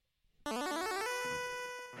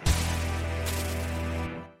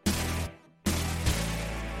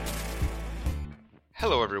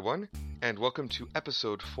Hello, everyone, and welcome to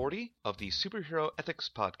episode 40 of the Superhero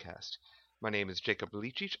Ethics Podcast. My name is Jacob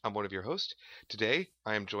Licic. I'm one of your hosts. Today,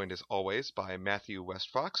 I am joined, as always, by Matthew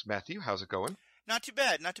Westfox. Matthew, how's it going? Not too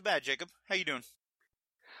bad, Jacob. How you doing?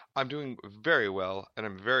 I'm doing very well, and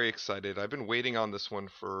I'm very excited. I've been waiting on this one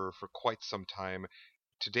for quite some time.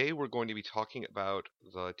 Today, we're going to be talking about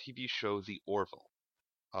the TV show The Orville.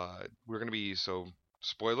 We're going to be,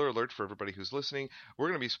 spoiler alert for everybody who's listening, we're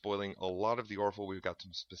going to be spoiling a lot of The Orville. We've got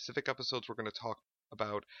some specific episodes we're going to talk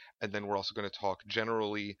about, and then we're also going to talk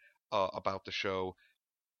generally about the show,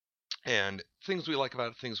 and things we like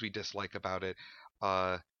about it, things we dislike about it.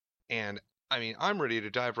 And I mean, I'm ready to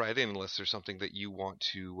dive right in unless there's something that you want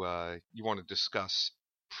to discuss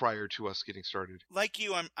prior to us getting started. Like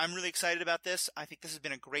you, I'm really excited about this. I think this has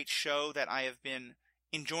been a great show that I have been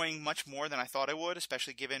enjoying much more than I thought I would,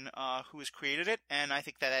 especially given who has created it. And I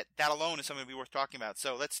think that alone is something to be worth talking about.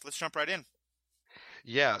 So let's jump right in.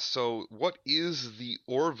 Yeah. So, what is The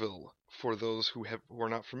Orville? For those who are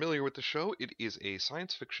not familiar with the show, it is a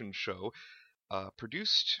science fiction show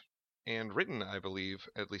produced and written, I believe,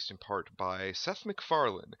 at least in part, by Seth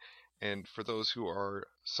MacFarlane. And for those who are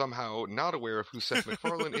somehow not aware of who Seth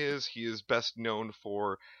MacFarlane is, he is best known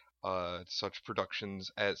for such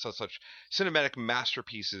productions as such cinematic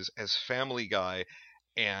masterpieces as Family Guy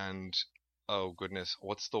and oh goodness,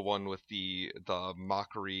 what's the one with the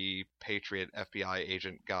mockery patriot FBI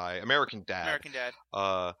agent guy? American Dad. American Dad.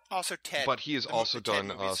 Also Ted. But he has also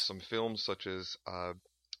done some films such as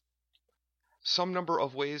Some Number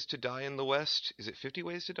of Ways to Die in the West. Is it 50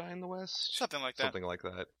 Ways to Die in the West? Something like that. Something like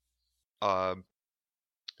that.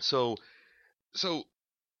 So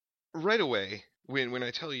right away, when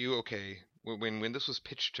I tell you, okay, when this was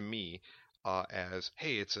pitched to me as,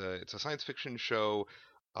 hey, it's a science fiction show,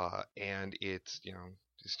 and it's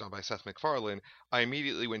done by Seth MacFarlane, I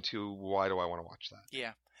immediately went to, why do I want to watch that?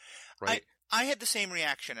 Yeah, right. I had the same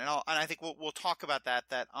reaction, and I think we'll talk about that.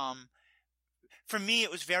 For me,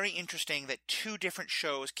 it was very interesting that two different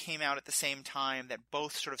shows came out at the same time that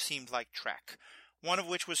both sort of seemed like Trek. One of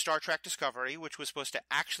which was Star Trek Discovery, which was supposed to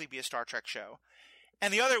actually be a Star Trek show.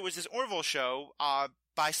 And the other was this Orville show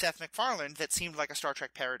by Seth MacFarlane that seemed like a Star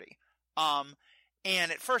Trek parody. And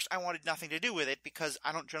at first I wanted nothing to do with it because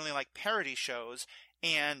I don't generally like parody shows,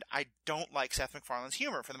 and I don't like Seth MacFarlane's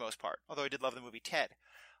humor for the most part, although I did love the movie Ted.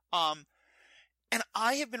 And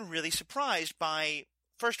I have been really surprised by,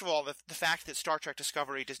 first of all, the fact that Star Trek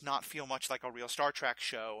Discovery does not feel much like a real Star Trek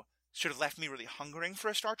show sort of left me really hungering for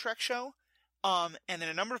a Star Trek show. And then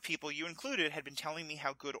a number of people, you included, had been telling me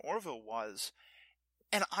how good Orville was.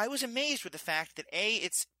 And I was amazed with the fact that, A,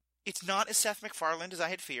 it's not as Seth MacFarlane as I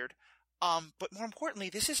had feared. But more importantly,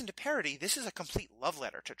 this isn't a parody. This is a complete love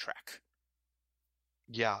letter to Trek.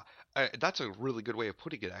 Yeah, that's a really good way of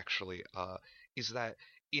putting it, actually, is that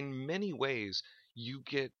in many ways you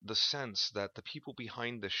get the sense that the people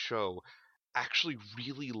behind the show actually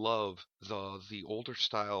really love the older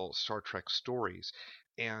style Star Trek stories.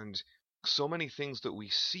 And so many things that we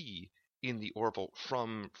see in the Orville,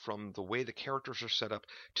 from the way the characters are set up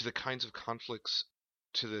to the kinds of conflicts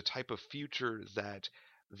to the type of future that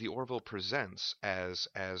the Orville presents as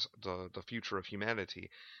the future of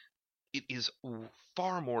humanity, it is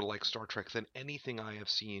far more like Star Trek than anything I have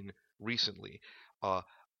seen recently.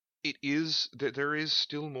 There is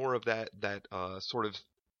still more of that sort of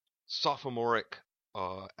sophomoric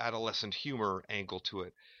adolescent humor angle to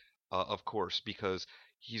it, of course, because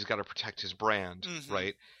he's got to protect his brand, Mm-hmm.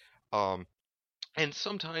 right? And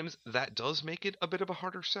sometimes that does make it a bit of a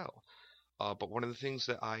harder sell. But one of the things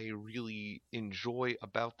that I really enjoy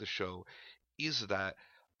about the show is that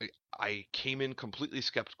I came in completely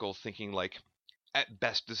skeptical, thinking like, at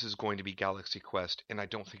best this is going to be Galaxy Quest, and I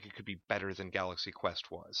don't think it could be better than Galaxy Quest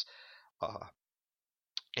was.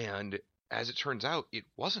 And as it turns out, it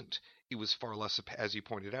wasn't. It was far less, as you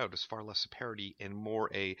pointed out, it was far less a parody and more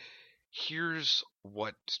a, here's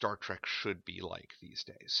what Star Trek should be like these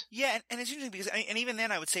days. Yeah, and it's interesting because, and even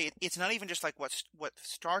then I would say it's not even just like what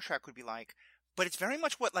Star Trek would be like, but it's very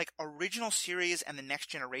much what like original series and the Next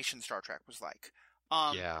Generation Star Trek was like.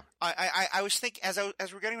 Yeah. I was thinking, as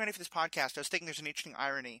we're getting ready for this podcast, I was thinking there's an interesting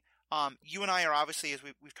irony. You and I are obviously, as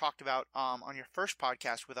we've talked about on your first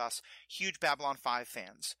podcast with us, huge Babylon 5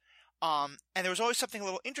 fans. And there was always something a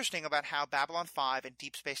little interesting about how Babylon 5 and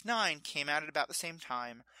Deep Space Nine came out at about the same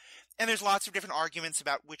time. And there's lots of different arguments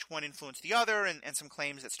about which one influenced the other, and some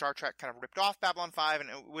claims that Star Trek kind of ripped off Babylon 5, and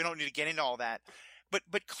we don't need to get into all that.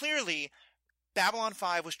 But clearly, Babylon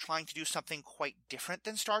 5 was trying to do something quite different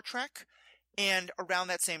than Star Trek, and around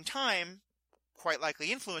that same time, quite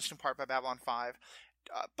likely influenced in part by Babylon 5,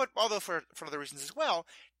 but although for other reasons as well,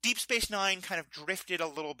 Deep Space Nine kind of drifted a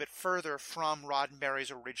little bit further from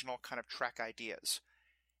Roddenberry's original kind of Trek ideas.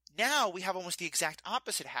 Now we have almost the exact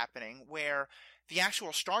opposite happening, where the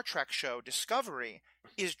actual Star Trek show, Discovery,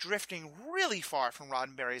 is drifting really far from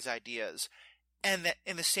Roddenberry's ideas. And that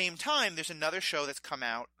in the same time, there's another show that's come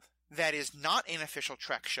out that is not an official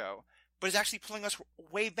Trek show, but is actually pulling us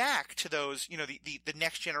way back to those, the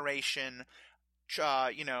next generation,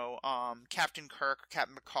 Captain Kirk,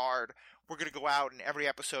 Captain Picard. We're going to go out and every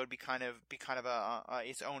episode be kind of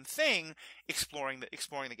its own thing, exploring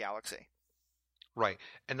the galaxy. Right,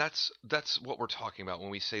 and that's what we're talking about when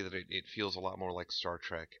we say that it feels a lot more like Star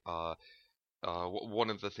Trek. One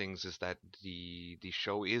of the things is that the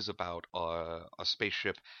show is about a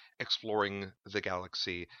spaceship exploring the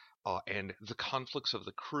galaxy, and the conflicts of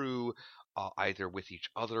the crew, either with each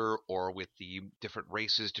other or with the different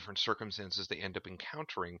races, different circumstances they end up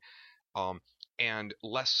encountering, and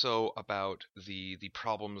less so about the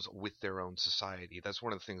problems with their own society. That's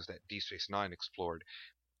one of the things that Deep Space Nine explored.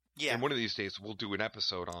 Yeah. And one of these days we'll do an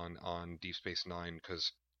episode on Deep Space Nine,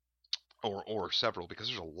 because or several, because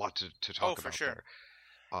there's a lot to talk for about sure.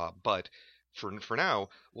 there. But for now,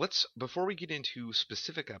 let's, before we get into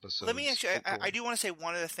specific episodes, let me actually. I do want to say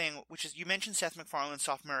one other thing, which is you mentioned Seth MacFarlane's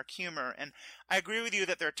sophomoric humor, and I agree with you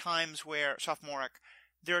that there are times where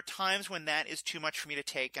there are times when that is too much for me to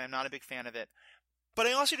take, and I'm not a big fan of it. But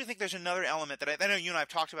I also do think there's another element that I know you and I have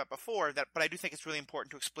talked about before, but I do think it's really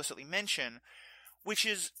important to explicitly mention, which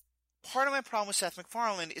is part of my problem with Seth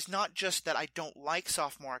MacFarlane is not just that I don't like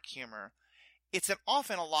sophomoric humor. It's that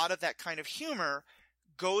often a lot of that kind of humor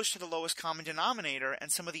goes to the lowest common denominator,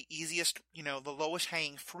 and some of the easiest, the lowest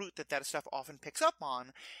hanging fruit that stuff often picks up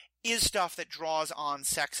on is stuff that draws on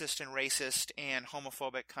sexist and racist and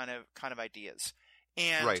homophobic kind of ideas.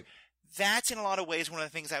 And right. That's in a lot of ways one of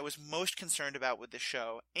the things I was most concerned about with the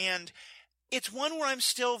show. And it's one where I'm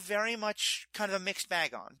still very much kind of a mixed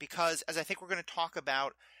bag on, because as I think we're going to talk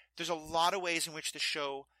about, there's a lot of ways in which the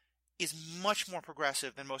show is much more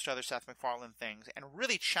progressive than most other Seth MacFarlane things and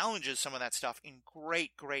really challenges some of that stuff in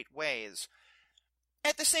great, great ways.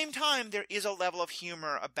 At the same time, there is a level of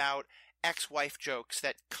humor about ex-wife jokes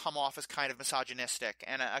that come off as kind of misogynistic,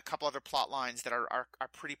 and a couple other plot lines that are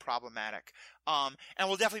pretty problematic. And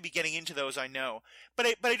we'll definitely be getting into those, I know. But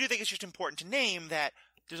I do think it's just important to name that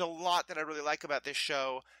there's a lot that I really like about this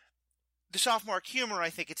show. The sophomoric humor,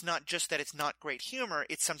 I think it's not just that it's not great humor,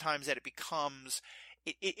 it's sometimes that it becomes...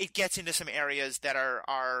 It gets into some areas that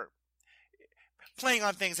are playing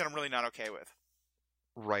on things that I'm really not okay with.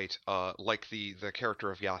 Right, like the character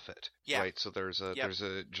of Yaphet. Yeah. Right, so there's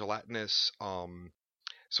a gelatinous,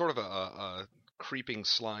 sort of a creeping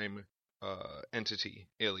slime entity,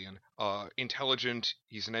 alien. Intelligent,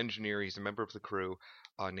 he's an engineer, he's a member of the crew,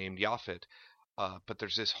 named Yaphet. But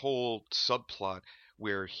there's this whole subplot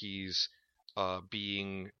where he's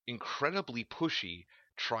being incredibly pushy,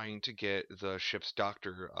 trying to get the ship's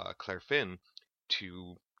doctor, Claire Finn,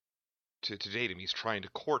 to date him. He's trying to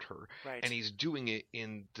court her, right. And he's doing it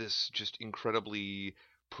in this just incredibly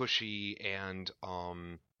pushy and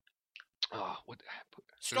what?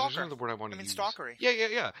 Stalker. There's another word I want to use. Stalkery.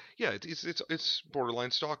 Yeah. It's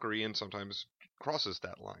borderline stalkery, and sometimes crosses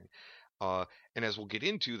that line. And as we'll get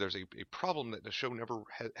into, there's a problem that the show never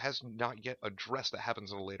has not yet addressed that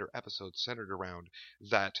happens in a later episode, centered around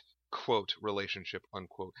that quote relationship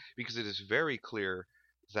unquote, because it is very clear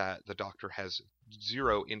that the Doctor has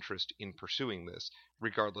zero interest in pursuing this,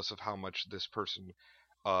 regardless of how much this person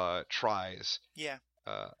tries. Yeah.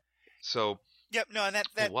 So. Yep. No, and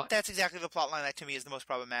that's exactly the plot line that to me is the most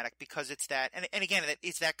problematic, because it's that, and again,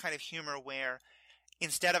 it's that kind of humor where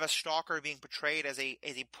instead of a stalker being portrayed as a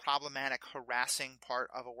problematic, harassing part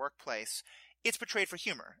of a workplace, it's portrayed for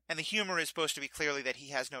humor. And the humor is supposed to be clearly that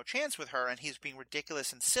he has no chance with her and he's being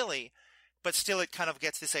ridiculous and silly, but still it kind of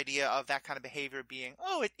gets this idea of that kind of behavior being,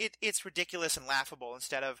 oh, it's ridiculous and laughable,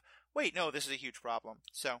 instead of, wait, no, this is a huge problem.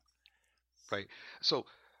 So. Right. So,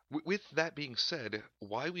 with that being said,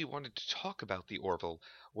 why we wanted to talk about the Orville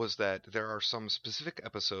was that there are some specific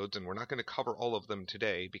episodes, and we're not going to cover all of them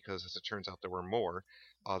today because, as it turns out, there were more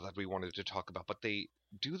that we wanted to talk about. But they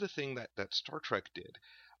do the thing that Star Trek did,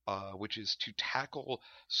 which is to tackle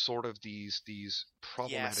sort of these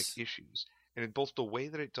problematic issues. And in both the way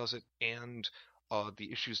that it does it and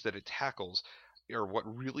the issues that it tackles, or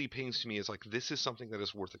what really pains to me is, like, this is something that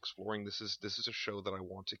is worth exploring. This is a show that I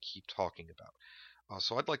want to keep talking about.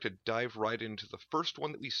 So I'd like to dive right into the first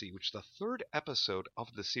one that we see, which is the third episode of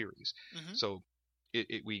the series. Mm-hmm. So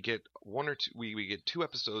we get we get two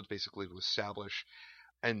episodes basically to establish,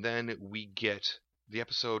 and then we get the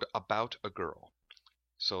episode About a Girl.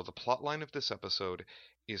 So the plot line of this episode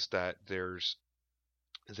is that there's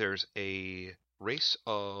a race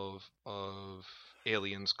of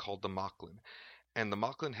aliens called the Moclan, and the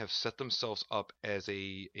Moclan have set themselves up as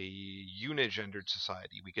a unigendered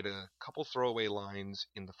society. We get a couple throwaway lines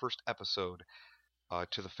in the first episode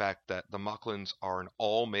to the fact that the Moclans are an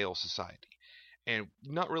all-male society, and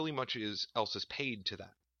not really much else is paid to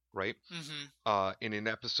that, right? Mm-hmm. And in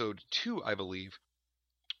episode 2, I believe,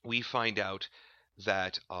 we find out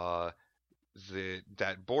that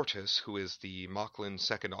that Bortus, who is the Moclan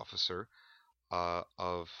second officer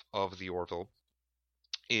of the Orville,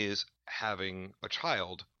 is having a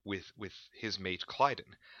child with his mate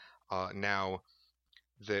Clyden. Now,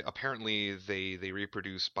 apparently they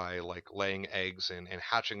reproduce by like laying eggs and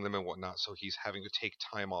hatching them and whatnot. So he's having to take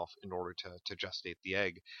time off in order to gestate the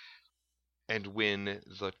egg. And when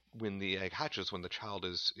the egg hatches, when the child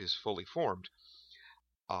is fully formed,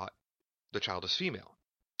 uh, the child is female.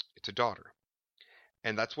 It's a daughter,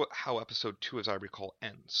 and that's how episode 2, as I recall,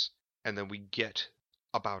 ends. And then we get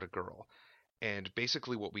about a girl. And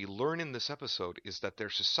basically, what we learn in this episode is that their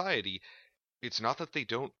society, it's not that they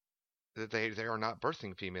are not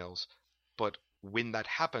birthing females, but when that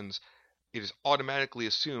happens, it is automatically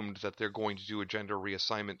assumed that they're going to do a gender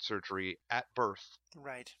reassignment surgery at birth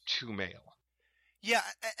Right. to male. Yeah,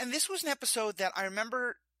 and this was an episode that I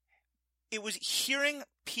remember. It was hearing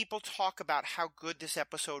people talk about how good this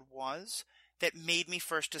episode was that made me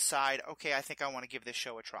first decide, okay, I think I want to give this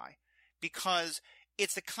show a try. Because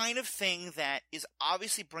it's the kind of thing that is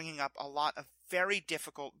obviously bringing up a lot of very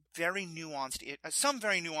difficult, very nuanced,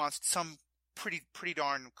 some pretty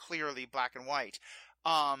darn clearly black and white,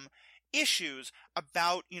 issues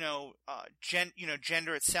about,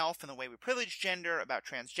 gender itself and the way we privilege gender, about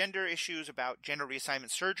transgender issues, about gender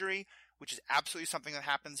reassignment surgery, which is absolutely something that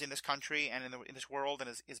happens in this country and in this world and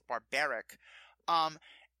is barbaric.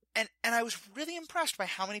 And I was really impressed by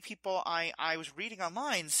how many people I was reading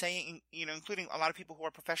online saying, including a lot of people who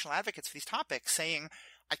are professional advocates for these topics, saying,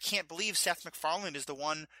 I can't believe Seth MacFarlane is the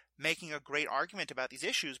one making a great argument about these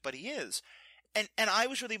issues, but he is. And I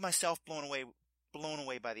was really myself blown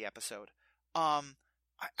away by the episode.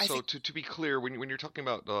 So to be clear, when you're talking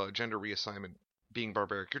about gender reassignment being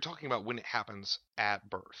barbaric, you're talking about when it happens at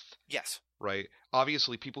birth. Yes. Right?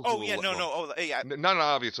 Obviously, people who not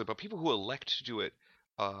obviously, but people who elect to do it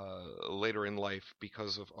later in life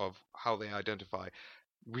because of how they identify,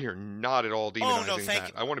 we are not at all demonizing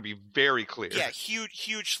that. I want to be very clear. Yeah,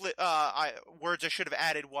 huge words I should have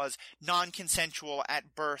added was non-consensual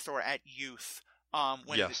at birth or at youth.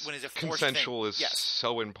 When yes. When is a forced consensual thing. is yes.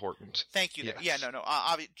 so important. Thank you. Yes. Yeah, no.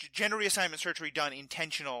 Gender reassignment surgery done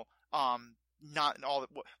intentional. Not all.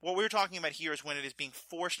 What we're talking about here is when it is being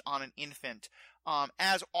forced on an infant,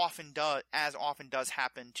 as often does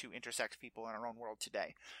happen to intersex people in our own world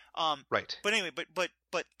today. Right. But anyway,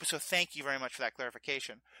 but so thank you very much for that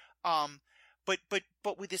clarification.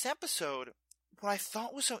 But with this episode, what I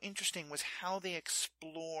thought was so interesting was how they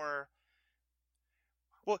explore.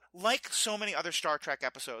 Well, like so many other Star Trek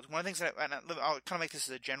episodes, one of the things and I'll kind of make this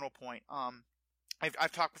as a general point.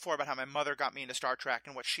 I've talked before about how my mother got me into Star Trek,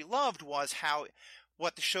 and what she loved was how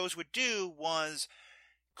what the shows would do was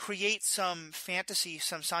create some fantasy,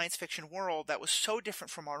 some science fiction world that was so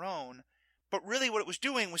different from our own. But really what it was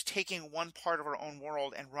doing was taking one part of our own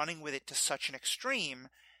world and running with it to such an extreme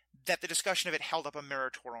that the discussion of it held up a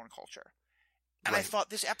mirror to our own culture. And right. I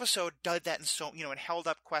thought this episode did that, and held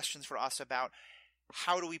up questions for us about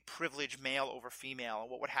how do we privilege male over female, and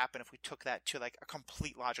what would happen if we took that to like a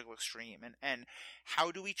complete logical extreme, and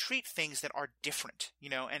how do we treat things that are different,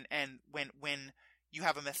 and when you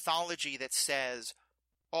have a mythology that says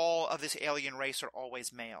all of this alien race are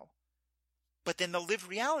always male, but then the lived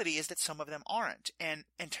reality is that some of them aren't. And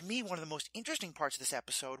to me, one of the most interesting parts of this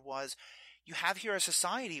episode was you have here a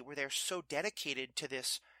society where they're so dedicated to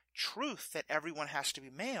this truth that everyone has to be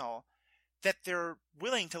male that they're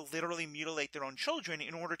willing to literally mutilate their own children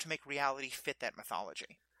in order to make reality fit that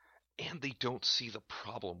mythology. And they don't see the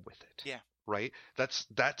problem with it. Yeah. Right? That's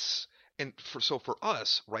and for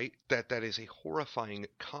us, right, that is a horrifying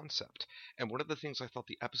concept. And one of the things I thought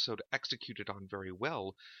the episode executed on very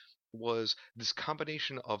well was this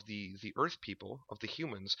combination of the Earth people, of the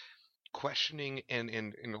humans, questioning and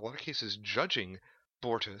in a lot of cases judging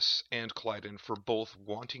Bortus and Clyden for both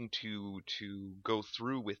wanting to go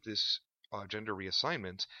through with this gender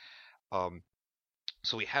reassignment.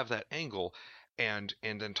 So we have that angle, and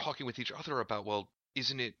then talking with each other about, well,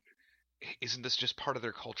 isn't this just part of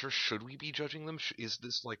their culture? Should we be judging them? Is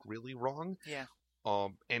this like really wrong? Yeah.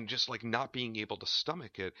 And just like not being able to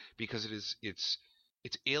stomach it because it's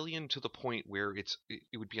it's alien to the point where it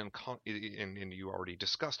would be and you already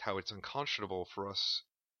discussed how it's unconscionable for us,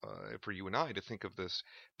 for you and I, to think of this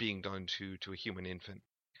being done to a human infant.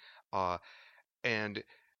 Uh, and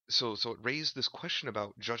so it raised this question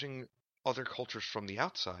about judging other cultures from the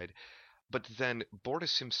outside. But then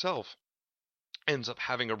Bortus himself ends up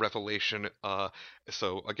having a revelation.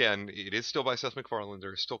 So again, it is still by Seth MacFarlane.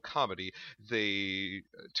 There is still comedy.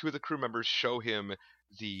 Two of the crew members show him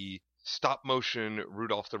the stop motion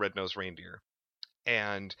Rudolph the Red-Nosed Reindeer,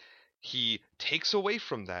 and he takes away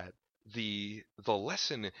from that the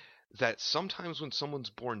lesson that sometimes when someone's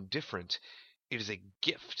born different, it is a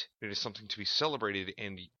gift. It is something to be celebrated,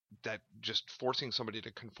 and that just forcing somebody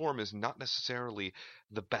to conform is not necessarily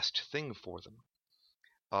the best thing for them.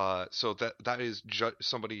 So that is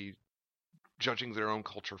somebody judging their own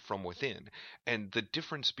culture from within, and the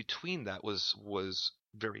difference between that was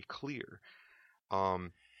very clear.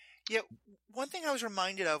 Um, Yeah, one thing I was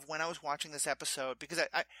reminded of when I was watching this episode, because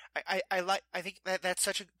I think that that's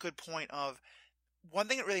such a good point. Of one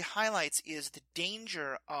thing it really highlights is the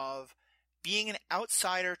danger of being an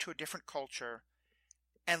outsider to a different culture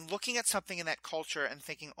and looking at something in that culture and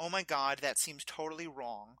thinking, oh my God, that seems totally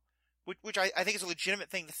wrong, which I think is a legitimate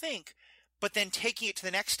thing to think, but then taking it to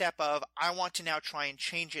the next step of, I want to now try and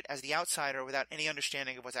change it as the outsider without any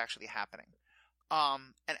understanding of what's actually happening.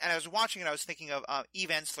 And I was watching it, I was thinking of Eve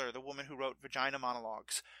Ensler, the woman who wrote Vagina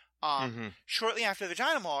Monologues. mhm. Shortly after the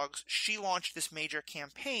Vagina Monologues, she launched this major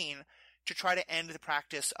campaign to try to end the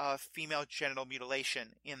practice of female genital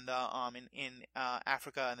mutilation in the in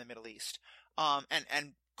Africa and the Middle East.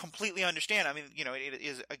 And completely understand. I mean, you know, it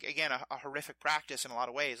is again a horrific practice in a lot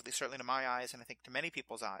of ways, at least certainly to my eyes, and I think to many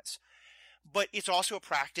people's eyes. But it's also a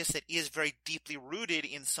practice that is very deeply rooted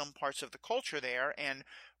in some parts of the culture there, and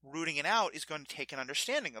rooting it out is going to take an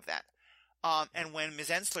understanding of that. And when Ms.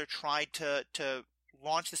 Ensler tried to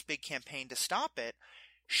launch this big campaign to stop it,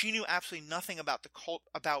 she knew absolutely nothing about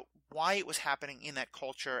about why it was happening in that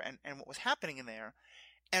culture and what was happening in there,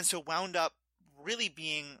 and so wound up really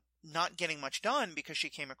being not getting much done because she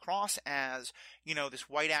came across as, you know, this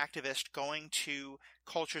white activist going to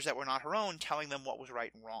cultures that were not her own, telling them what was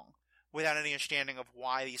right and wrong, without any understanding of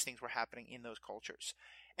why these things were happening in those cultures.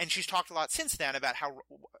 And she's talked a lot since then about how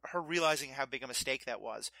her realizing how big a mistake that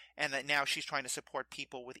was, and that now she's trying to support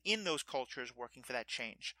people within those cultures working for that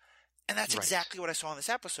change. And that's Right. exactly what I saw in this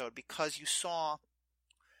episode, because you saw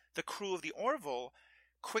the crew of the Orville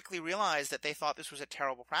quickly realize that they thought this was a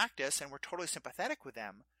terrible practice and were totally sympathetic with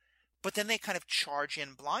them. But then they kind of charge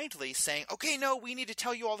in blindly saying, okay, no, we need to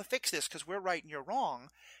tell you all to fix this because we're right and you're wrong.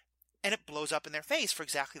 And it blows up in their face for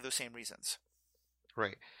exactly those same reasons.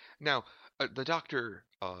 Right. Now, the doctor,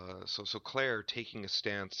 so Claire taking a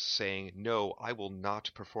stance saying, "No, I will not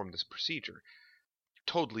perform this procedure."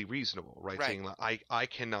 Totally reasonable, right? Right. Saying that I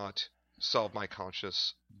cannot solve my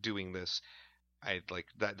conscience doing this. I like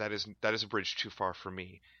that is a bridge too far for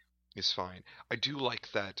me. Is fine. I do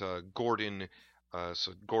like that Gordon,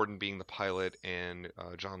 so Gordon being the pilot and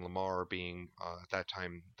John Lamar being at that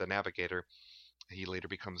time the navigator. He later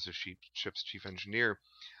becomes the ship's chief engineer.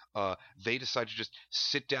 They decide to just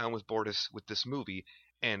sit down with Bortus with this movie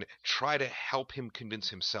and try to help him convince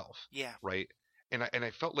himself, Yeah. right? And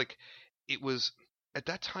I felt like it was at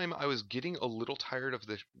that time I was getting a little tired of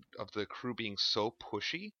the crew being so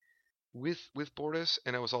pushy with Bortus,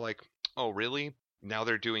 and I was all like, oh really? Now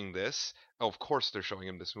they're doing this? Oh, of course they're showing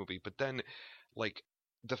him this movie. But then, like,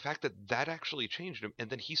 the fact that actually changed him, and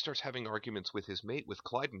then he starts having arguments with his mate, with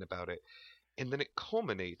Clyden, about it, and then it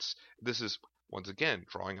culminates. This is once again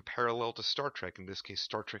drawing a parallel to Star Trek, in this case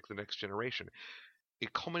Star Trek The Next Generation.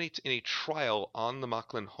 It culminates in a trial on the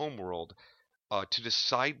Moclan homeworld to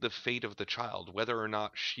decide the fate of the child, whether or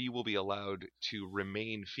not she will be allowed to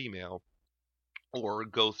remain female or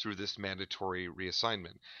go through this mandatory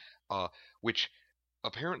reassignment, uh, which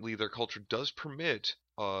apparently their culture does permit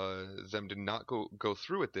them to not go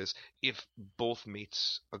through with this if both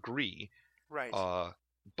mates agree. Right. Uh,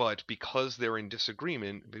 but because they're in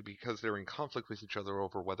disagreement, because they're in conflict with each other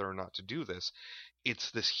over whether or not to do this,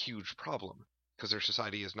 it's this huge problem because their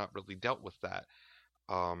society has not really dealt with that.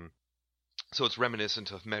 Um, so it's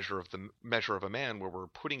reminiscent of Measure of a Man, where we're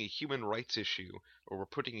putting a human rights issue, or we're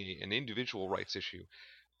putting an individual rights issue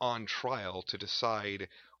on trial to decide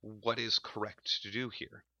what is correct to do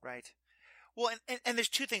here. Right. Well, and there's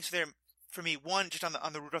two things there for me. One, just on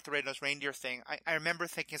the Rudolph the Red-Nosed Reindeer thing, I remember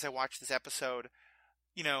thinking as I watched this episode,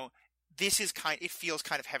 you know, it feels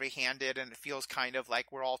kind of heavy-handed, and it feels kind of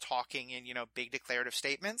like we're all talking in, you know, big declarative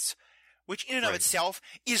statements. which in and of Right. itself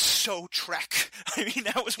is so Trek. I mean,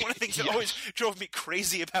 that was one of the things that always Yes. drove me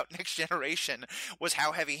crazy about Next Generation was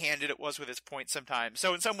how heavy-handed it was with its points sometimes.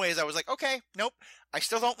 So in some ways I was like, okay, nope, I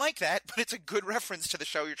still don't like that, but it's a good reference to the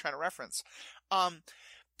show you're trying to reference. Um,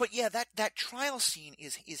 but yeah, that trial scene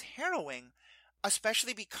is harrowing,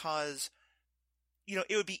 especially because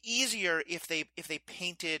it would be easier if they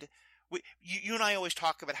painted. You and I always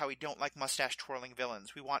talk about how we don't like mustache twirling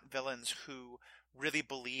villains. We want villains who really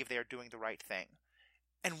believe they are doing the right thing.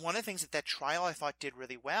 And one of the things that trial I thought did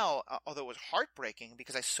really well, although it was heartbreaking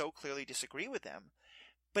because I so clearly disagree with them,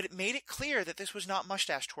 but it made it clear that this was not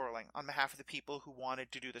mustache twirling on behalf of the people who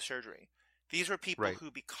wanted to do the surgery. These were people Right.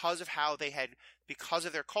 who, because of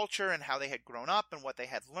their culture and how they had grown up and what they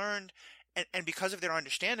had learned, and because of their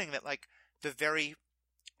understanding that like the very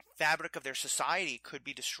fabric of their society could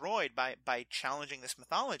be destroyed by challenging this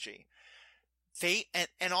mythology.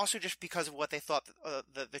 And also just because of what they thought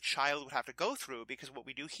the child would have to go through, because what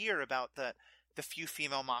we do hear about the few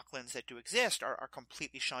female Mocklins that do exist are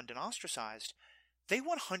completely shunned and ostracized. They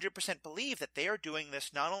 100% believe that they are doing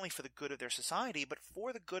this not only for the good of their society, but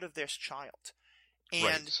for the good of their child. Right.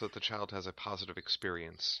 And So that the child has a positive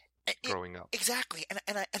experience it, growing up. exactly, and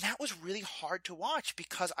that was really hard to watch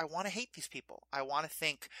because I want to hate these people. I want to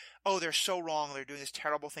think, oh, they're so wrong. They're doing this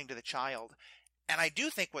terrible thing to the child, and I do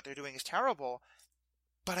think what they're doing is terrible.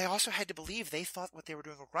 But I also had to believe they thought what they were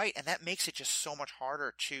doing was right, and that makes it just so much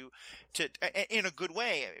harder to, in a good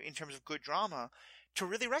way, in terms of good drama, to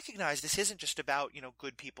really recognize this isn't just about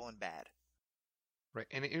good people and bad. Right,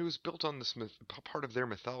 and it was built on this part of their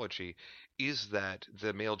mythology is that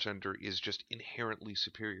the male gender is just inherently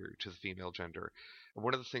superior to the female gender. And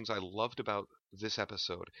one of the things I loved about this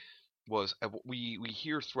episode was we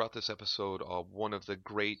hear throughout this episode one of the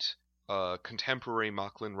great contemporary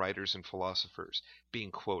Mocklin writers and philosophers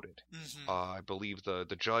being quoted. Mm-hmm. I believe the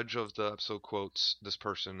judge of the episode quotes this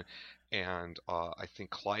person, and I think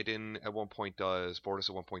Clyden at one point does, Bortus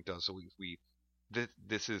at one point does. So we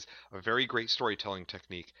this is a very great storytelling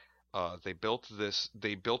technique. They built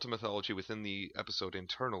a mythology within the episode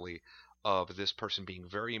internally of this person being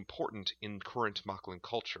very important in current Mocklin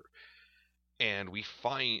culture. And we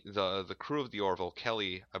find the crew of the Orville,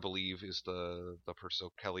 Kelly, I believe, is the person,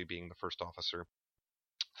 so Kelly being the first officer,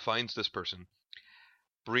 finds this person,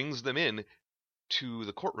 brings them in to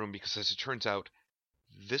the courtroom because, as it turns out,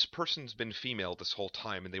 this person's been female this whole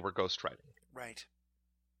time and they were ghostwriting. Right.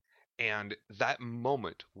 And that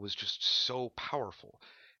moment was just so powerful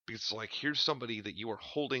because it's like, here's somebody that you are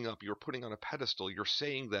holding up, you're putting on a pedestal, you're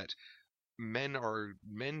saying that men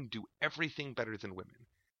do everything better than women,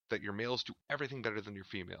 that your males do everything better than your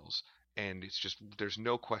females, and it's just there's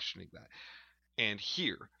no questioning that. And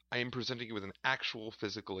here I am presenting you with an actual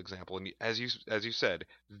physical example, and as you said,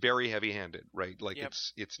 very heavy-handed, right? Like Yep.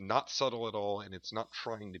 it's not subtle at all, and it's not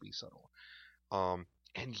trying to be subtle. Um,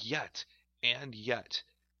 and yet,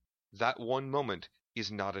 that one moment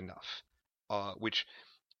is not enough. Which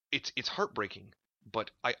it's heartbreaking,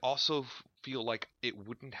 but I also feel like it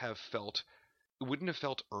wouldn't have felt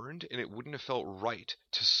earned, and it wouldn't have felt right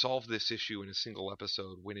to solve this issue in a single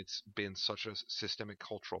episode when it's been such a systemic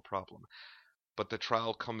cultural problem. But the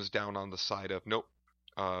trial comes down on the side of nope.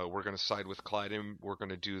 We're going to side with Clyde, we're going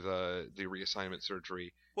to do the reassignment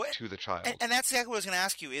surgery Well, to the and, child. and that's exactly what I was going to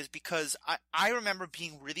ask you is because I remember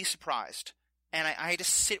being really surprised. And I had to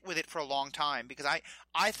sit with it for a long time because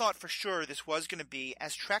I thought for sure this was going to be,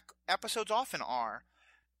 as Trek episodes often are,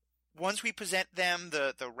 once we present them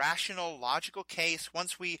the rational, logical case,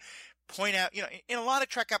 once we point out, in a lot of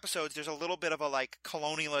Trek episodes, there's a little bit of a like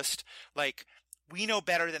colonialist, like we know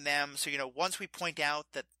better than them. So, once we point out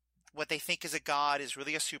that what they think is a god is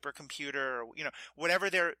really a supercomputer, or, whatever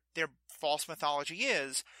their false mythology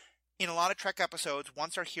is, in a lot of Trek episodes,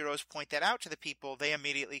 once our heroes point that out to the people, they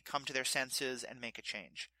immediately come to their senses and make a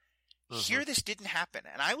change. Hmm. Here, this didn't happen,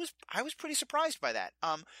 and I was pretty surprised by that.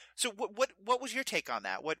 So what was your take on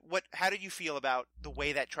that? How did you feel about the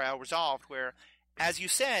way that trial resolved? Where, as you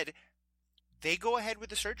said, they go ahead with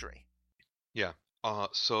the surgery. Yeah.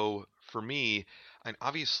 So for me, and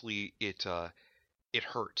obviously it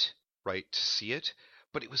hurt, right, to see it,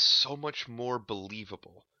 but it was so much more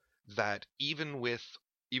believable that even with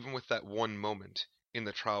that one moment in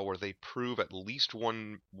the trial where they prove at least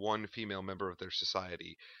one female member of their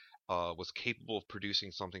society was capable of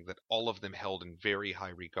producing something that all of them held in very high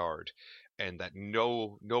regard, and that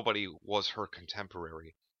nobody was her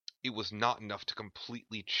contemporary. It was not enough to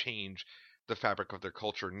completely change the fabric of their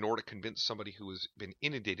culture, nor to convince somebody who has been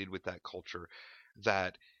inundated with that culture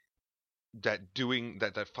that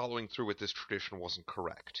that following through with this tradition wasn't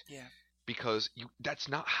correct, Yeah. because that's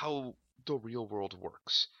not how the real world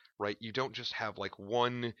works, right? You don't just have like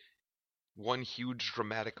one huge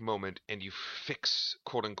dramatic moment and you fix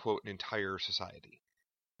quote unquote an entire society.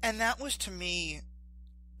 And that was to me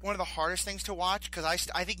one of the hardest things to watch because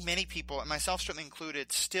I think many people, and myself certainly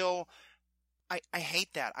included, still I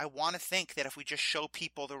hate that. I want to think that if we just show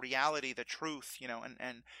people the reality, the truth,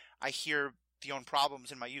 and I hear the own problems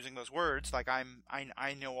in my using those words, like I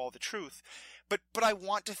know all the truth, but I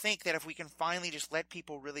want to think that if we can finally just let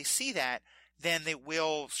people really see that, then they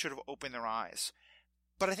will sort of open their eyes.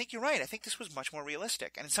 But I think you're right. I think this was much more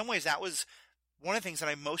realistic, and in some ways that was one of the things that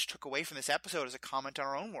I most took away from this episode as a comment on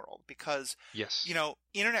our own world, because Yes.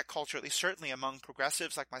 internet culture, at least certainly among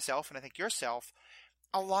progressives like myself and I think yourself,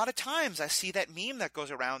 a lot of times I see that meme that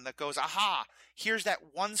goes around that goes, aha, here's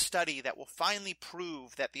that one study that will finally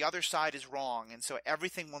prove that the other side is wrong, and so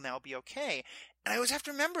everything will now be okay. And I always have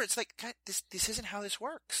to remember, it's like, God, this isn't how this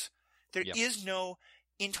works. There Yep. is no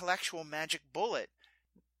intellectual magic bullet.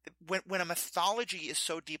 When a mythology is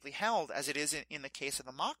so deeply held, as it is in the case of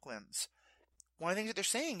the Mocklins, one of the things that they're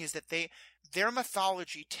saying is that their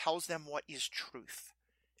mythology tells them what is truth.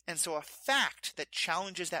 And so a fact that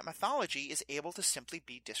challenges that mythology is able to simply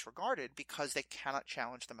be disregarded because they cannot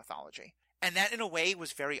challenge the mythology. And that, in a way,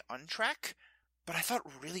 was very un-Trek, but I thought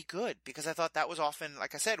really good, because I thought that was often,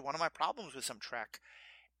 like I said, one of my problems with some Trek.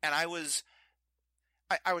 And I was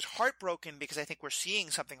heartbroken because I think we're seeing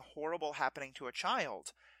something horrible happening to a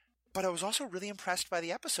child. But I was also really impressed by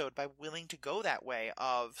the episode, by willing to go that way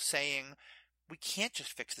of saying, we can't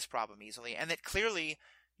just fix this problem easily. And that clearly,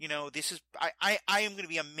 this is, I am going to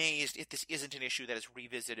be amazed if this isn't an issue that is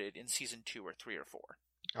revisited in season 2 or 3 or 4.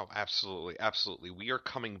 Oh, absolutely, absolutely. We are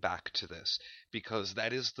coming back to this because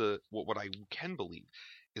that is what I can believe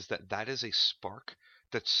is that is a spark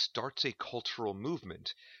that starts a cultural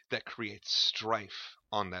movement that creates strife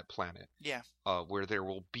on that planet. Yeah. Where there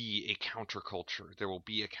will be a counterculture, there will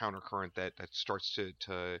be a countercurrent that starts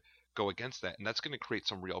to go against that, and that's going to create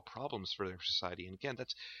some real problems for their society. And again,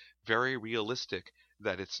 that's very realistic.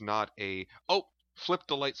 That it's not flip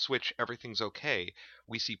the light switch, everything's okay.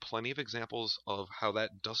 We see plenty of examples of how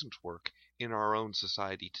that doesn't work in our own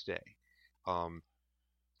society today.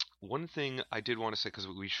 One thing I did want to say, because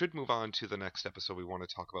we should move on to the next episode we want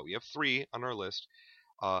to talk about. We have 3 on our list,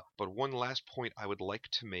 but one last point I would like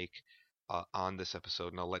to make on this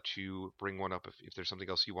episode, and I'll let you bring one up if there's something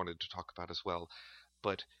else you wanted to talk about as well.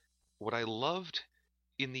 But what I loved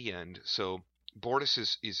in the end, so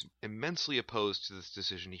Bortus is immensely opposed to this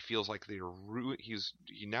decision. He feels like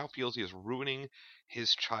he now feels he is ruining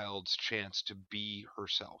his child's chance to be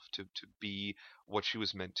herself, to be what she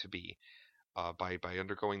was meant to be, by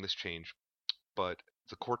undergoing this change. But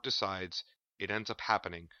the court decides, it ends up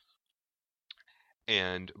happening,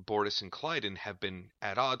 and Bortus and Clyden have been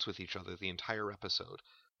at odds with each other the entire episode.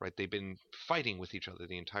 Right, they've been fighting with each other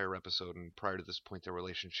the entire episode, and prior to this point, their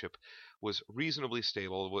relationship was reasonably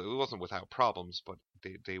stable. It wasn't without problems, but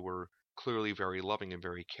they were clearly very loving and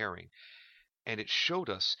very caring. And it showed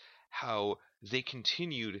us how they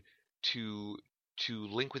continued to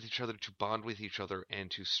link with each other, to bond with each other, and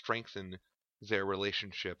to strengthen their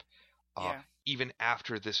relationship, Yeah. even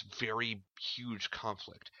after this very huge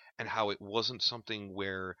conflict. And how it wasn't something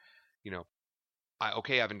where,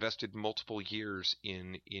 I've invested multiple years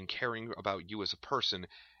in caring about you as a person,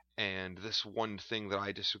 and this one thing that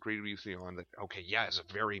I disagreed with you on, that is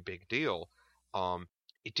a very big deal.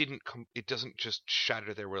 It doesn't just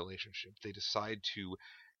shatter their relationship. They decide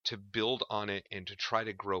to build on it and to try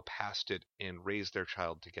to grow past it and raise their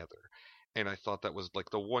child together. And I thought that was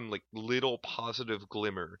like the one like little positive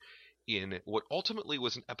glimmer in what ultimately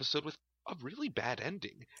was an episode with a really bad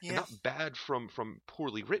ending. Yeah. And not bad from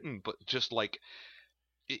poorly written, but just like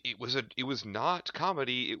it was not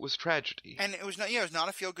comedy, it was tragedy. And it was not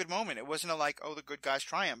a feel good moment. It wasn't the good guys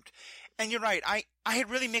triumphed. And you're right. I had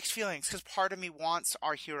really mixed feelings, because part of me wants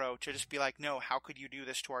our hero to just be like, no, how could you do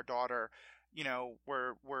this to our daughter?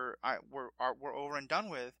 We're over and done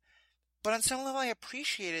with. But on some level, I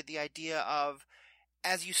appreciated the idea of,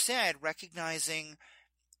 as you said, recognizing,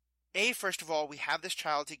 first of all, we have this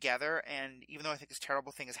child together, and even though I think this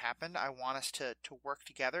terrible thing has happened, I want us to work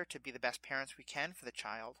together to be the best parents we can for the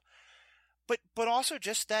child. But also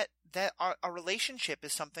just that our relationship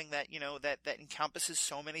is something that, that encompasses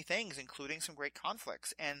so many things, including some great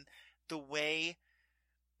conflicts. And the way,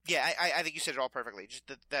 I think you said it all perfectly. Just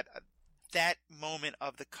that moment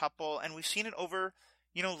of the couple, and we've seen it over,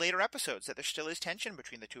 later episodes, that there still is tension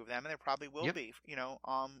between the two of them, and there probably will be,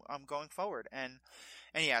 going forward. And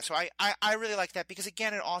yeah, so I really like that, because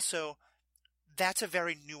again, it also, that's a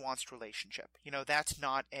very nuanced relationship. That's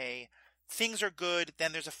not a things are good,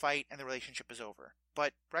 then there's a fight, and the relationship is over. But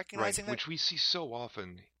Right, recognizing that, which we see so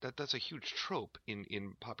often. That's a huge trope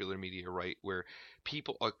in popular media, right? Where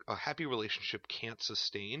a happy relationship can't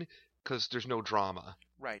sustain because there's no drama,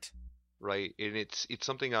 right? right? And it's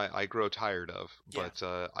something I grow tired of, Yeah.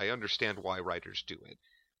 but I understand why writers do it.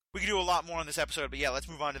 We could do a lot more on this episode, but yeah, let's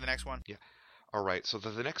move on to the next one. Yeah. All right. So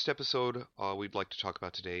the next episode we'd like to talk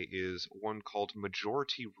about today is one called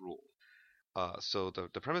Majority Rule. So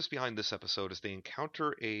the premise behind this episode is they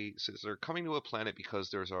encounter so they're coming to a planet because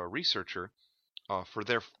there's a researcher for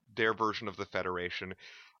their version of the Federation.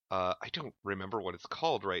 I don't remember what it's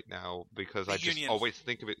called right now because The I just Union. always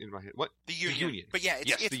think of it in my head. What? The The Union. Union. But yeah,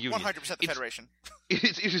 Yes, it's the Union. 100% the Federation.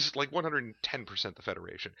 It is like 110% the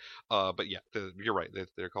Federation. But yeah, you're right.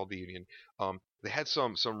 They're called the Union. They had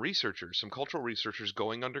some researchers, some cultural researchers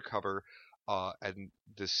going undercover and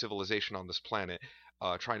this civilization on this planet,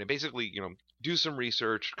 trying to basically, do some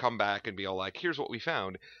research, come back and be all like, here's what we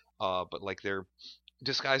found. But like they're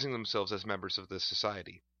disguising themselves as members of this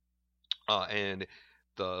society. And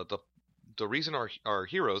the the the reason our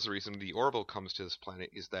heroes, the reason the Orville comes to this planet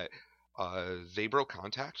is that they broke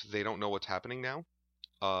contact. They don't know what's happening now,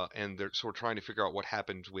 and they're sort of trying to figure out what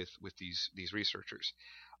happened with these researchers.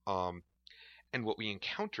 Um, and what we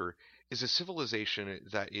encounter is a civilization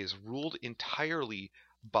that is ruled entirely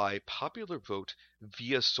by popular vote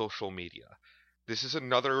via social media. This is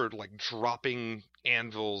another like dropping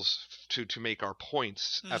anvils to make our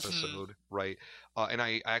points Mm-hmm. episode, right? And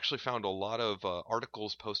I actually found a lot of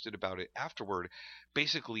articles posted about it afterward,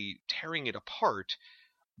 basically tearing it apart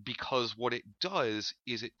because what it does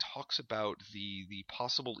is it talks about the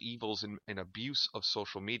possible evils and abuse of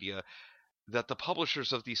social media that the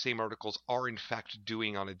publishers of these same articles are in fact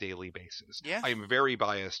doing on a daily basis. Yeah. I am very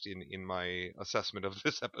biased in my assessment of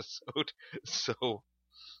this episode, so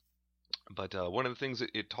but one of the things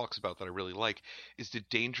it talks about that I really like is the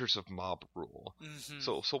dangers of mob rule. Mm-hmm.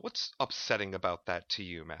 So what's upsetting about that to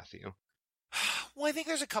you, Matthew? Well, I think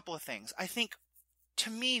there's a couple of things. I think, to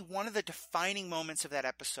me, one of the defining moments of that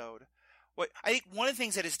episode, I think one of the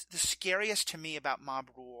things that is the scariest to me about mob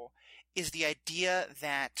rule is the idea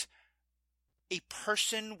that a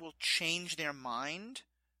person will change their mind.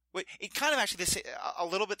 It kind of actually a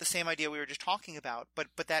little bit the same idea we were just talking about, but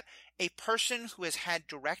that a person who has had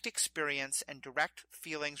direct experience and direct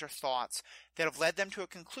feelings or thoughts that have led them to a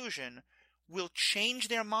conclusion will change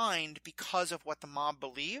their mind because of what the mob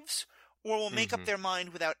believes, or will make up Mm-hmm. their mind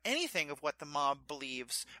without anything of what the mob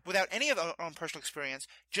believes, without any of their own personal experience,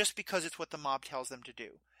 just because it's what the mob tells them to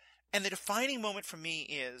do. And the defining moment for me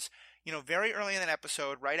is, very early in that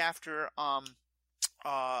episode, right after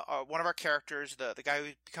one of our characters, the guy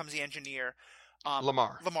who becomes the engineer,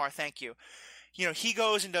 Lamar. Lamar, thank you. He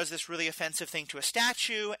goes and does this really offensive thing to a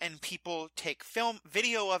statue, and people take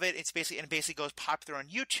video of it. It basically goes popular on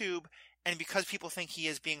YouTube. And because people think he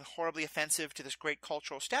is being horribly offensive to this great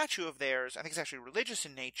cultural statue of theirs, I think it's actually religious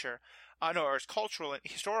in nature. No, or it's cultural and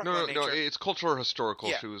historical in No, nature. it's cultural historical.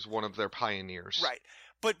 Yeah. She was one of their pioneers. Right.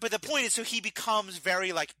 But the point is, so he becomes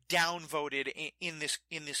very like downvoted in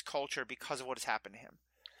this culture because of what has happened to him.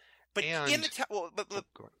 But And in the go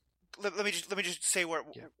on. let me just say where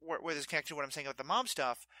this connects to what I'm saying about the mob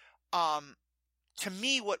stuff. To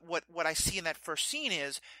me, what I see in that first scene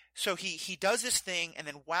is, so he does this thing, and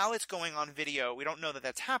then while it's going on video, we don't know that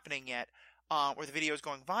that's happening yet, or the video is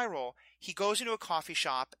going viral. He goes into a coffee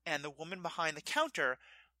shop, and the woman behind the counter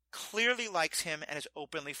clearly likes him and is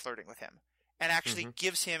openly flirting with him, and actually Mm-hmm.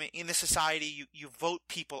 gives him, in the society, you vote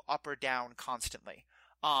people up or down constantly.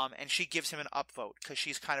 And she gives him an upvote because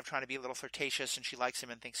she's kind of trying to be a little flirtatious and she likes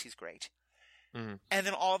him and thinks he's great. Mm-hmm. And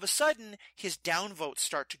then all of a sudden, his downvotes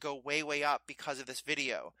start to go way, way up because of this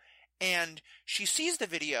video. And she sees the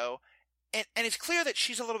video, and it's clear that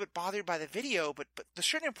she's a little bit bothered by the video, but the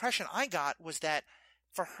certain impression I got was that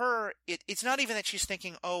for her, it's not even that she's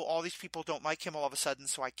thinking, oh, all these people don't like him all of a sudden,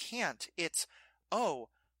 so I can't. It's, oh,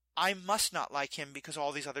 I must not like him because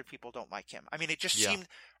all these other people don't like him. I mean, it just Yeah. seemed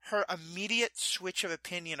her immediate switch of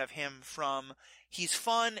opinion of him from he's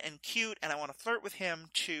fun and cute and I want to flirt with him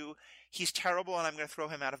to he's terrible and I'm going to throw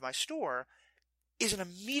him out of my store is an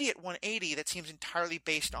immediate 180 that seems entirely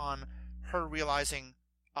based on her realizing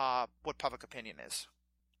what public opinion is.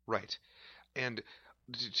 Right. And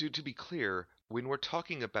to be clear, when we're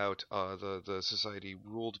talking about the society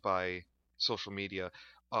ruled by social media,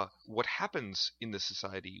 what happens in the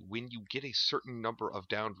society when you get a certain number of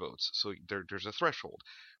downvotes? So there's a threshold.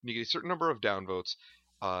 When you get a certain number of downvotes,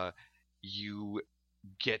 you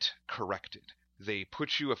get corrected. They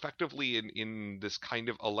put you effectively in this kind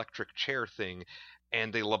of electric chair thing,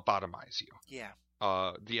 and they lobotomize you. Yeah.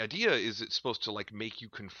 the idea is it's supposed to like make you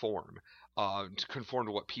conform, to conform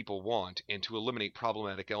to what people want, and to eliminate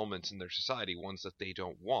problematic elements in their society, ones that they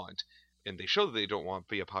don't want, and they show that they don't want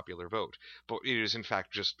via popular vote. But it is in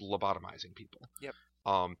fact just lobotomizing people. Yep.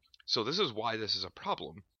 Um, so this is why this is a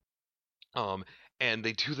problem. Um, and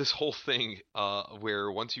they do this whole thing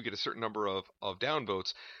where once you get a certain number of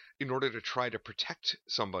downvotes, in order to try to protect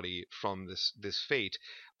somebody from this fate,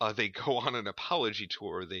 they go on an apology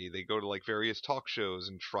tour. They go to like various talk shows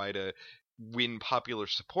and try to win popular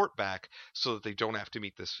support back so that they don't have to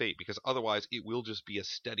meet this fate, because otherwise it will just be a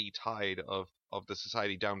steady tide of the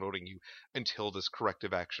society downvoting you until this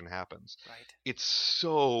corrective action happens. Right. It's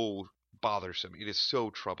so bothersome. It is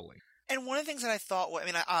so troubling. And one of the things that I thought, I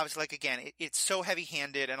mean, obviously, like, again, it's so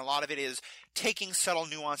heavy-handed, and a lot of it is taking subtle,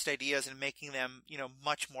 nuanced ideas and making them,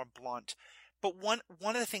 much more blunt. But one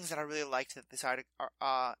of the things that I really liked that this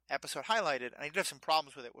episode highlighted, and I did have some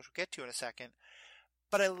problems with it, which we'll get to in a second,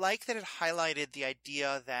 but I like that it highlighted the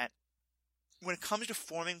idea that when it comes to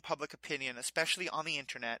forming public opinion, especially on the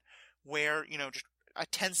internet, where, just a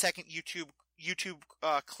 10-second YouTube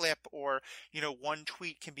clip or, one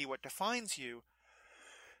tweet can be what defines you,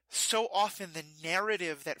 so often the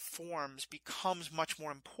narrative that forms becomes much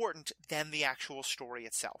more important than the actual story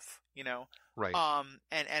itself, Right.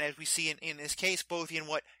 And as we see in this case, both in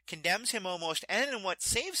what condemns him almost and in what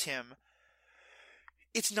saves him,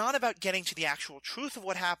 it's not about getting to the actual truth of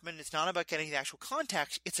what happened. It's not about getting to the actual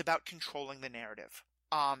context. It's about controlling the narrative.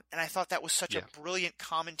 And I thought that was such a brilliant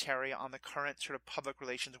commentary on the current sort of public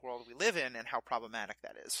relations world we live in and how problematic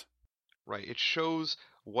that is. Right. It shows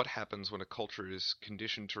what happens when a culture is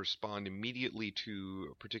conditioned to respond immediately to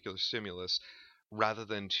a particular stimulus rather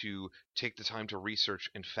than to take the time to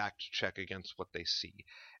research and fact check against what they see.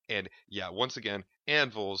 And yeah, once again,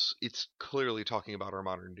 anvils, it's clearly talking about our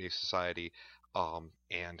modern day society,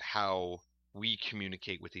 and how we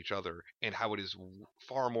communicate with each other, and how it is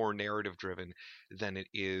far more narrative driven than it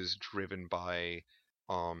is driven by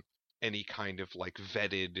any kind of like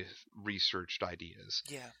vetted, researched ideas.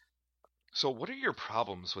 Yeah. So, what are your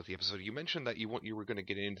problems with the episode? You mentioned that you were going to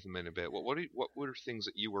get into them in a bit. What were things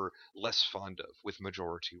that you were less fond of with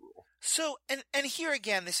Majority Rule? So, and here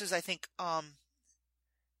again, this is, I think, I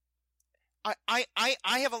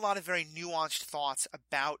have a lot of very nuanced thoughts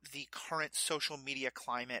about the current social media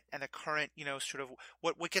climate and the current, sort of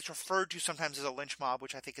what gets referred to sometimes as a lynch mob,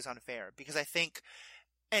 which I think is unfair, because I think,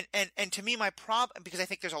 and to me, because I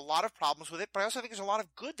think there's a lot of problems with it, but I also think there's a lot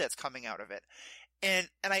of good that's coming out of it. And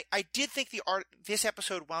I did think this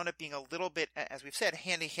episode wound up being a little bit, as we've said,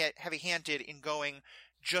 heavy-handed in going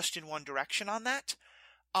just in one direction on that.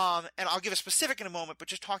 And I'll give a specific in a moment, but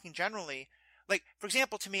just talking generally, like, for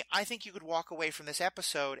example, to me, I think you could walk away from this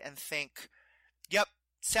episode and think, yep,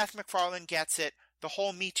 Seth MacFarlane gets it. The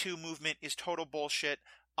whole Me Too movement is total bullshit.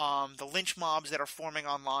 The lynch mobs that are forming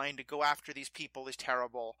online to go after these people is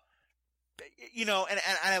terrible. And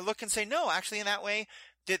I look and say, no, actually, in that way,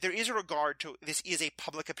 there is a regard to this is a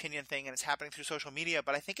public opinion thing and it's happening through social media,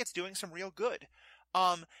 but I think it's doing some real good.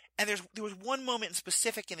 And there was one moment in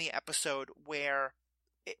specific in the episode where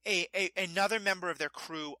another member of their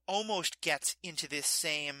crew almost gets into this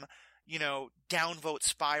same, downvote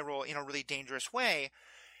spiral in a really dangerous way,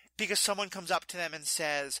 because someone comes up to them and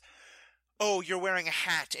says, oh, you're wearing a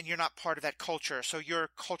hat and you're not part of that culture, so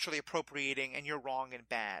you're culturally appropriating and you're wrong and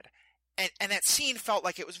bad. And that scene felt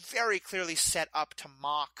like it was very clearly set up to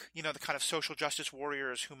mock, the kind of social justice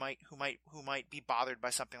warriors who might be bothered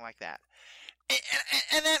by something like that.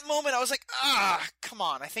 And that moment, I was like, come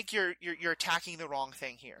on! I think you're attacking the wrong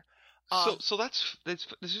thing here. So this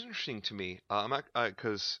is interesting to me,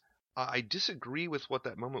 because I disagree with what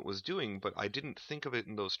that moment was doing, but I didn't think of it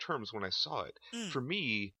in those terms when I saw it. For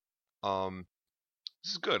me,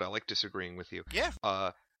 this is good. I like disagreeing with you. Yeah.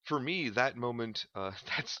 For me, that moment,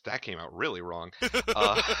 that came out really wrong.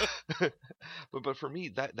 But for me,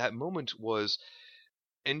 that moment was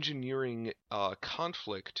engineering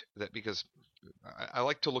conflict, that because I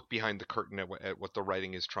like to look behind the curtain at what the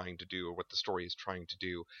writing is trying to do, or what the story is trying to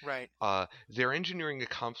do. Right. They're engineering a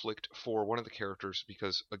conflict for one of the characters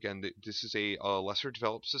because, again, this is a lesser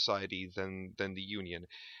developed society than the Union,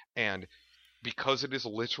 and because it is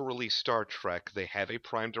literally Star Trek, they have a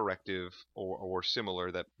prime directive or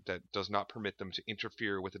similar that does not permit them to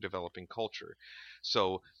interfere with a developing culture.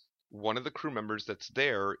 So one of the crew members that's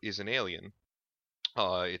there is an alien.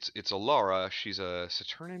 It's Alara. She's a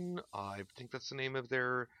Saturnian. I think that's the name of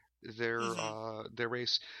their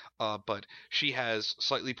race. But she has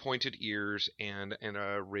slightly pointed ears and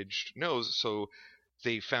a ridged nose. So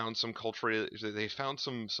they found some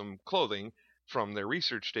clothing from their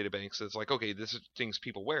research databanks that's like, okay, this is things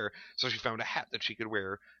people wear. So she found a hat that she could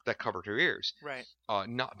wear that covered her ears. Right.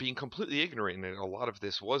 Not being completely ignorant, and a lot of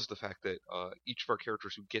this was the fact that each of our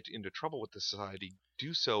characters who get into trouble with the society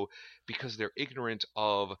do so because they're ignorant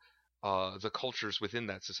of the cultures within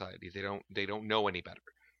that society. They don't know any better,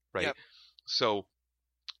 right? Yep. So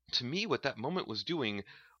to me, what that moment was doing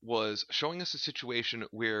was showing us a situation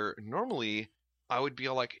where normally I would be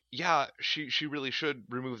all like, yeah, she really should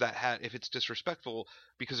remove that hat if it's disrespectful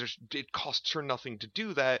because it costs her nothing to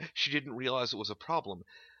do that. She didn't realize it was a problem.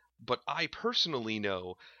 But I personally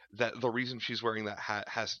know that the reason she's wearing that hat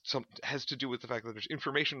has to do with the fact that there's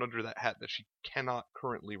information under that hat that she cannot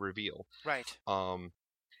currently reveal. Right.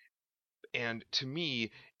 And to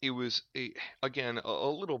me, it was again a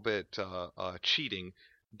little bit cheating,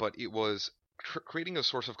 but it was creating a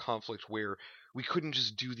source of conflict where we couldn't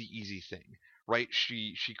just do the easy thing, right?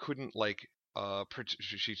 She couldn't like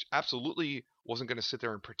she absolutely wasn't going to sit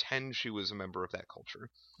there and pretend she was a member of that culture.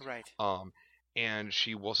 Right. Um, and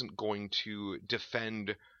she wasn't going to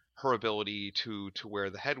defend her ability to wear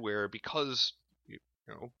the headwear because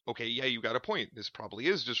okay, yeah, you got a point. This probably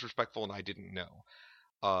is disrespectful, and I didn't know.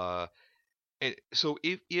 Uh, and so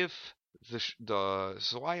if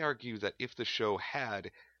so I argue that if the show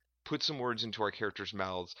had put some words into our characters'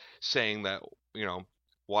 mouths saying that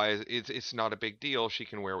why it's not a big deal, she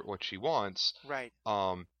can wear what she wants, Right.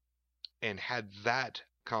 and had that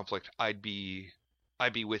conflict, I'd be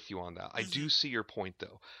with you on that. I Mm-hmm. do see your point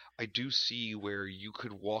though. I do see where you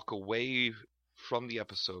could walk away from the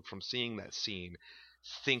episode, from seeing that scene,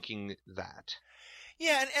 thinking that.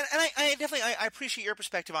 Yeah, and I definitely I appreciate your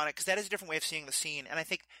perspective on it because that is a different way of seeing the scene, and I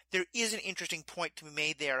think there is an interesting point to be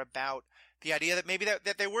made there about the idea that maybe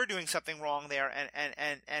that they were doing something wrong there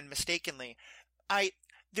and mistakenly. I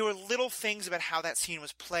There were little things about how that scene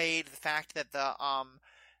was played, the fact that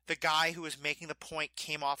the guy who was making the point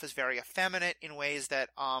came off as very effeminate in ways that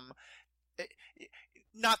eh,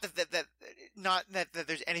 not that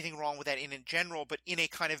there's anything wrong with that in general, but in a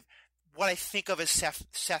kind of what I think of as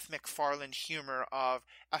Seth MacFarlane humor of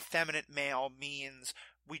effeminate male means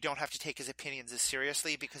we don't have to take his opinions as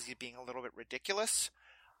seriously because he's being a little bit ridiculous.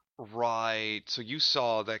 Right. So you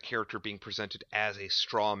saw that character being presented as a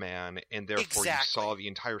straw man, and therefore you saw Exactly. the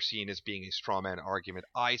entire scene as being a straw man argument.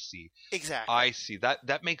 I see. Exactly. I see.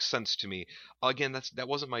 That makes sense to me. Again, that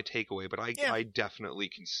wasn't my takeaway, but Yeah. I definitely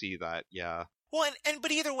can see that. Yeah. Well,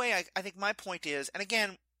 but either way, I think my point is, and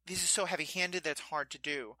again, this is so heavy-handed that it's hard to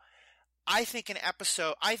do. I think, and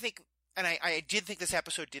I did think this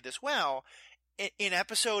episode did this well, an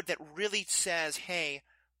episode that really says, hey,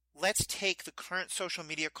 let's take the current social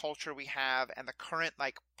media culture we have and the current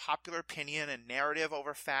like popular opinion and narrative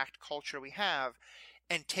over fact culture we have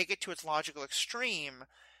and take it to its logical extreme.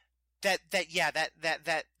 The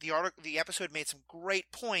episode made some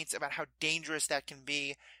great points about how dangerous that can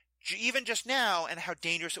be even just now and how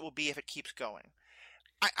dangerous it will be if it keeps going.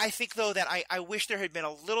 I think though that I wish there had been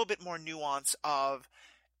a little bit more nuance of,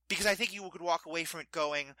 because I think you could walk away from it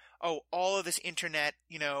going, oh, all of this internet,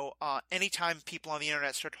 anytime people on the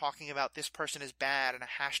internet start talking about this person is bad and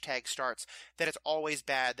a hashtag starts, that it's always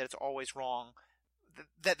bad, that it's always wrong.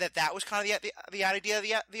 That was kind of the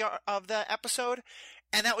idea of the episode,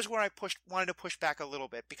 and that was where I wanted to push back a little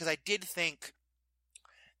bit because I did think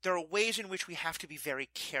there are ways in which we have to be very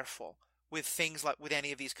careful with things like with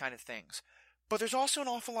any of these kind of things. But there's also an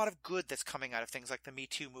awful lot of good that's coming out of things like the Me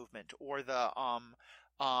Too movement or the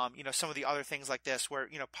some of the other things like this where,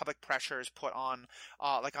 public pressure is put on,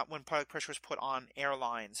 when public pressure was put on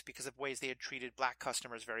airlines because of ways they had treated black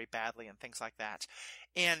customers very badly and things like that.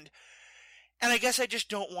 And I guess I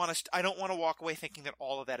just I don't want to walk away thinking that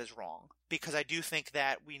all of that is wrong because I do think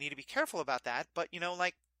that we need to be careful about that. But,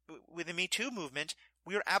 like with the Me Too movement,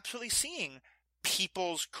 we are absolutely seeing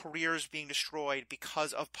people's careers being destroyed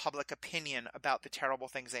because of public opinion about the terrible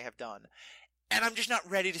things they have done. And I'm just not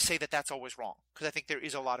ready to say that that's always wrong because I think there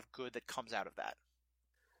is a lot of good that comes out of that.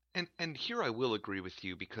 And here I will agree with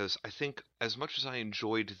you because I think as much as I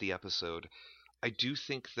enjoyed the episode, I do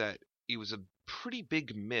think that it was a pretty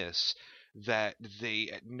big miss that they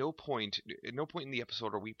at no point in the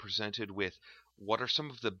episode are we presented with what are some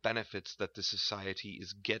of the benefits that the society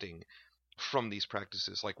is getting from these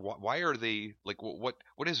practices. Like why are they like what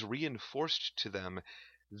is reinforced to them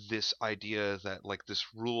this idea that like this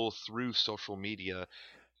rule through social media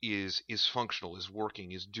is functional, is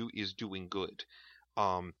working, is doing good.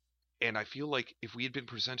 Um, and I feel like if we had been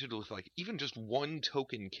presented with like even just one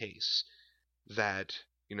token case that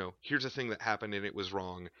here's a thing that happened and it was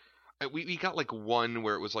wrong. We got like one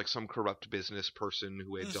where it was like some corrupt business person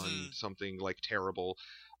who had done Mm-hmm. something like terrible.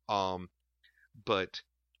 Um, but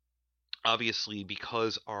obviously,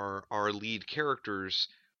 because our lead characters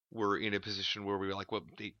were in a position where we were like, well,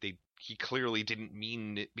 he clearly didn't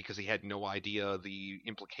mean it because he had no idea the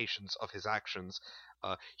implications of his actions.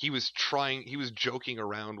 He was joking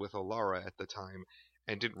around with Alara at the time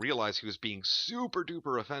and didn't realize he was being super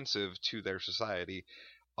duper offensive to their society.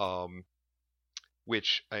 Um,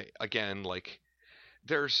 which again, like,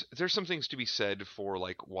 there's some things to be said for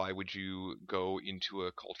like why would you go into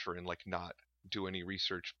a culture and like not do any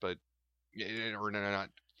research, but or not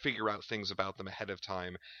figure out things about them ahead of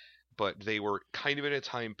time. But they were kind of in a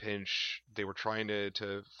time pinch. They were trying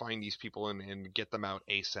to find these people and get them out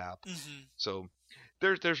ASAP. Mm-hmm. So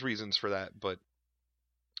there's reasons for that, but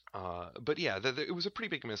yeah, it was a pretty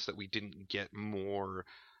big miss that we didn't get more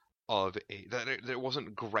of that it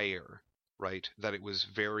wasn't grayer, right? That it was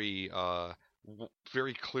very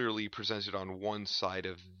clearly presented on one side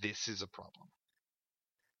of this is a problem.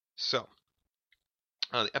 So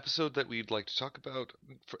the episode that we'd like to talk about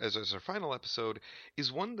as our final episode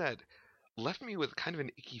is one that left me with kind of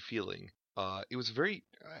an icky feeling. It was very,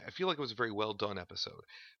 I feel like it was a very well done episode,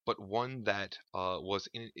 but one that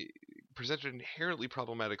presented an inherently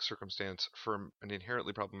problematic circumstance from an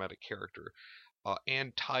inherently problematic character,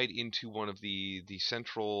 and tied into one of the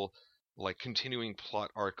central like continuing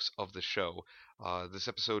plot arcs of the show. This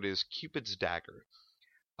episode is Cupid's Dagger.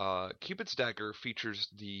 Cupid's Dagger features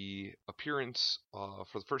the appearance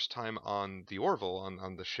for the first time on the Orville,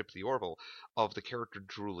 on the ship the Orville, of the character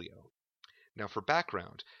Drulio. Now, for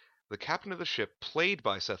background, the captain of the ship, played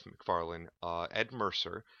by Seth MacFarlane, Ed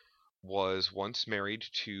Mercer, was once married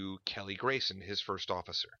to Kelly Grayson, his first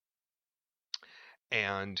officer.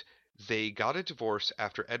 And they got a divorce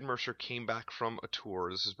after Ed Mercer came back from a tour.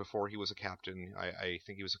 This is before he was a captain. I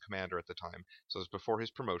think he was a commander at the time, so it was before his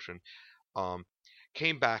promotion.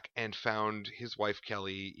 Came back and found his wife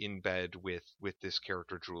Kelly in bed with this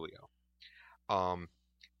character Julio.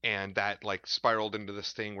 And that like spiraled into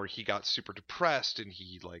this thing where he got super depressed and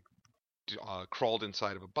he like crawled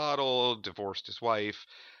inside of a bottle, divorced his wife,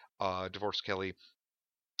 divorced Kelly,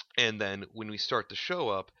 and then when we start the show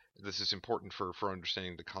up, this is important for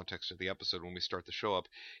understanding the context of the episode. When we start the show up,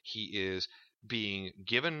 he is being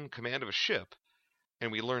given command of a ship,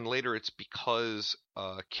 and we learn later it's because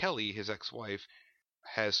Kelly, his ex-wife,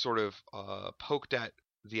 has sort of poked at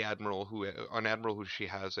the admiral, an admiral who she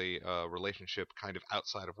has a relationship kind of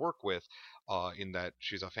outside of work with, in that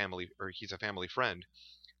he's a family friend,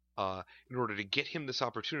 in order to get him this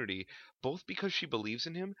opportunity, both because she believes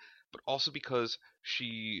in him, but also because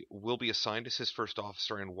she will be assigned as his first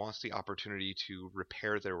officer and wants the opportunity to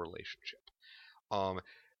repair their relationship.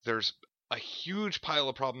 There's a huge pile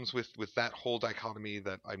of problems with that whole dichotomy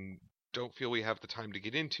that I don't feel we have the time to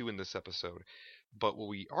get into in this episode. But what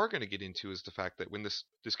we are going to get into is the fact that when this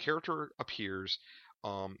character appears,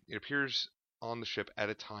 it appears on the ship at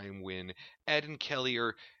a time when Ed and Kelly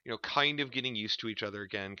are, kind of getting used to each other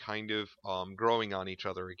again, kind of growing on each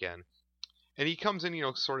other again. And he comes in,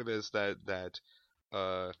 sort of as that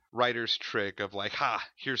writer's trick of like,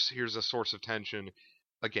 here's a source of tension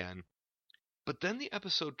again. But then the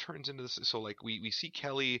episode turns into this. So like we see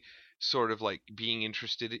Kelly sort of like being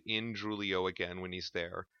interested in Julio again when he's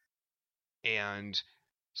there. And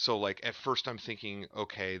so like at first I'm thinking,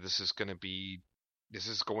 okay, this is going to be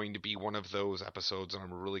one of those episodes and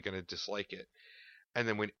I'm really going to dislike it. And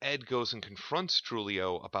then when Ed goes and confronts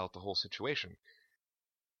Julio about the whole situation,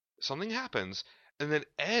 something happens, and then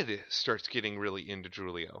Ed starts getting really into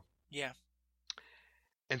Julio. Yeah.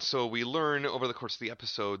 And so we learn over the course of the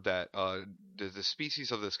episode that the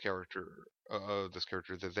species of this character,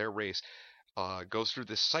 their race, goes through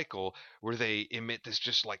this cycle where they emit this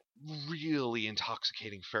just like really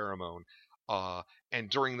intoxicating pheromone, and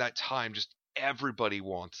during that time, just everybody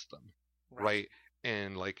wants them, right?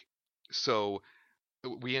 And like, so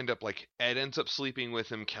we end up like Ed ends up sleeping with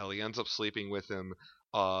him, Kelly ends up sleeping with him.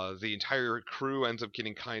 The entire crew ends up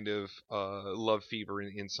getting kind of love fever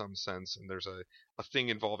in some sense, and there's a thing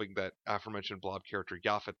involving that aforementioned blob character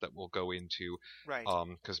Yaphet that we'll go into, right?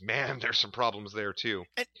 Because man, there's some problems there too.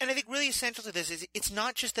 And I think really essential to this is it's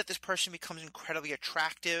not just that this person becomes incredibly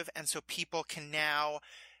attractive, and so people can now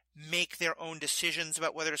make their own decisions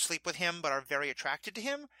about whether to sleep with him, but are very attracted to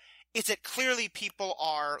him. It's that clearly people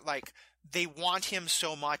are like they want him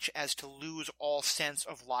so much as to lose all sense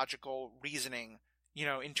of logical reasoning.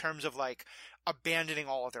 In terms of like abandoning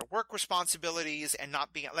all of their work responsibilities and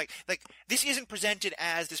not being like this isn't presented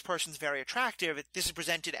as this person's very attractive. This is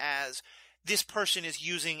presented as this person is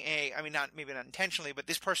using maybe not intentionally, but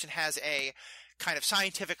this person has a kind of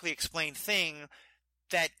scientifically explained thing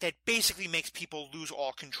that basically makes people lose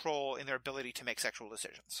all control in their ability to make sexual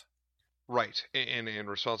decisions. Right, and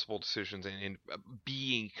responsible decisions, and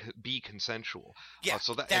be consensual. Yeah,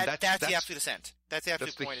 So that and that's the absolute assent. That's the that's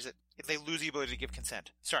absolute the point. Is that if they lose the ability to give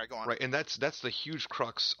consent? Sorry, go on. right, and that's the huge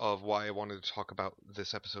crux of why I wanted to talk about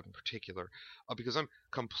this episode in particular, because I'm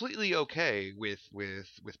completely okay with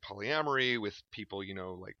polyamory, with people,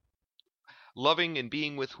 like loving and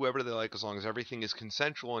being with whoever they like, as long as everything is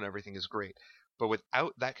consensual and everything is great. But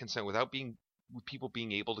without that consent, without people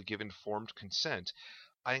being able to give informed consent,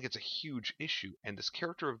 I think it's a huge issue. And this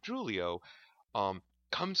character of Julio um,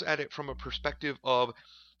 comes at it from a perspective of,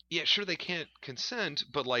 yeah, sure they can't consent,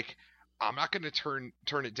 but like I'm not going to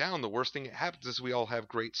turn it down. The worst thing that happens is we all have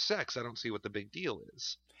great sex. I don't see what the big deal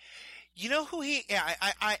is. You know who he? Yeah,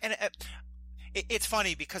 it's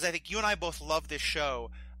funny because I think you and I both love this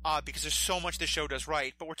show. Because there's so much the show does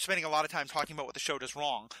right, but we're spending a lot of time talking about what the show does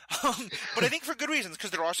wrong. But I think for good reasons, because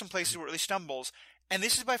there are some places where it really stumbles. And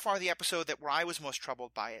this is by far the episode where I was most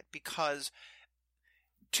troubled by it, because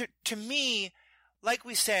to me, like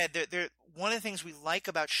we said, one of the things we like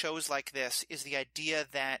about shows like this is the idea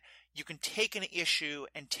that you can take an issue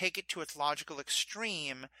and take it to its logical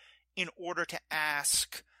extreme in order to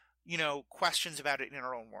ask, questions about it in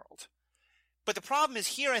our own world. But the problem is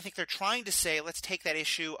here, I think they're trying to say, let's take that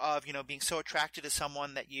issue of, being so attracted to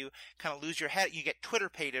someone that you kind of lose your head, you get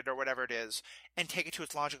Twitter-pated or whatever it is, and take it to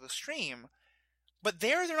its logical extreme. But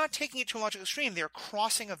they're not taking it to a logical extreme. They're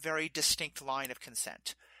crossing a very distinct line of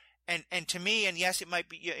consent. And to me, and yes, it might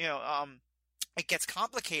be, it gets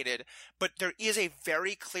complicated, but there is a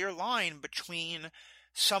very clear line between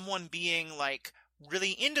someone being like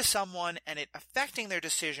really into someone and it affecting their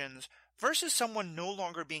decisions versus someone no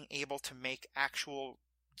longer being able to make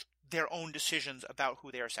their own decisions about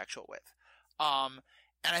who they are sexual with. And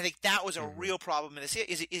I think that was a real problem in this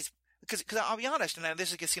is because I'll be honest, and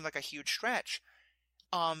this is going to seem like a huge stretch.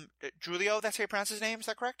 Julio, that's how you pronounce his name, is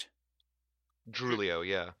that correct? Drulio,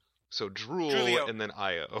 yeah. So drool Julio. And then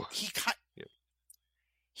Io.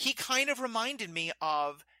 He kind of reminded me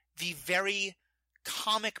of the very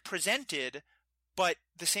comic presented, but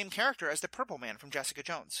the same character as the Purple Man from Jessica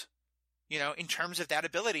Jones. In terms of that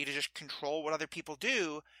ability to just control what other people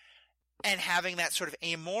do and having that sort of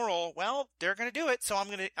amoral, well, they're going to do it, so I'm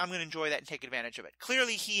going to enjoy that and take advantage of it.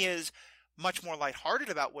 Clearly he is much more lighthearted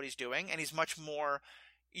about what he's doing, and he's much more,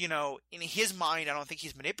 in his mind, I don't think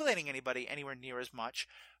he's manipulating anybody anywhere near as much.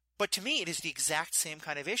 But to me, it is the exact same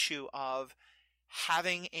kind of issue of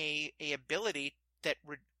having a ability that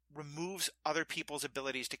removes other people's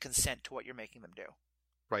abilities to consent to what you're making them do.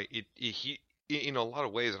 Right. He in a lot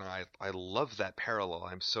of ways, and I love that parallel.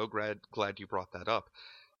 I'm so glad you brought that up.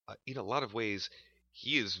 In a lot of ways,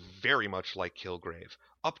 he is very much like Kilgrave,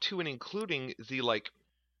 up to and including the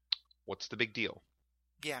what's the big deal?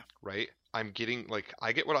 Yeah. Right? I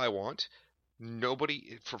get what I want.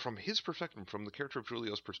 Nobody, from his perspective, from the character of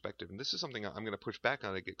Julio's perspective, and this is something I'm going to push back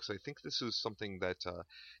on again, because I think this is something that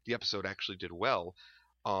the episode actually did well,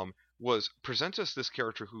 was present us this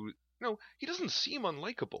character who, he doesn't seem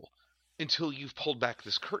unlikable until you've pulled back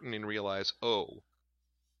this curtain and realize, oh,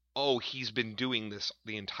 he's been doing this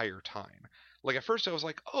the entire time. Like, at first I was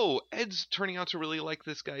like, oh, Ed's turning out to really like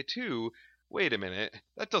this guy too. Wait a minute,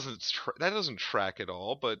 that doesn't track at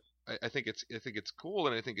all. But I think it's cool,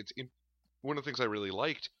 and I think one of the things I really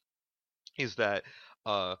liked is that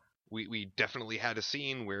we definitely had a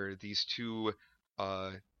scene where these two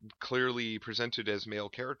clearly presented as male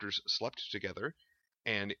characters slept together,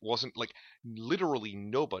 and it wasn't like literally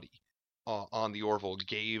nobody on the Orville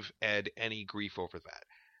gave Ed any grief over that.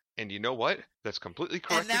 And you know what? That's completely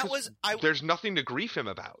correct. And there's nothing to grief him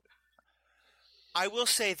about. I will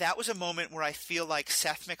say that was a moment where I feel like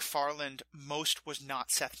Seth MacFarlane most was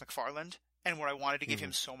not Seth MacFarlane, and where I wanted to give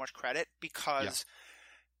him so much credit, because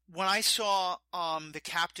when I saw the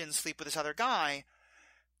captain sleep with this other guy,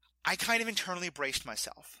 I kind of internally braced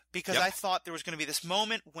myself, because I thought there was going to be this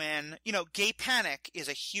moment when, gay panic is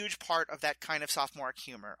a huge part of that kind of sophomoric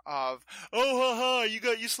humor of, oh, ha, ha,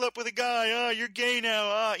 you slept with a guy, you're gay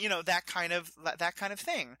now, that kind of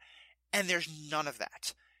thing. And there's none of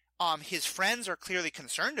that. His friends are clearly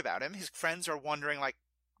concerned about him. His friends are wondering, like,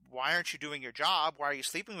 why aren't you doing your job? Why are you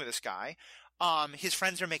sleeping with this guy? His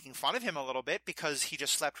friends are making fun of him a little bit because he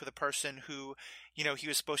just slept with a person who, he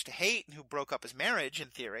was supposed to hate and who broke up his marriage, in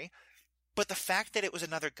theory. But the fact that it was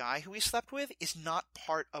another guy who he slept with is not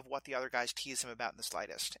part of what the other guys tease him about in the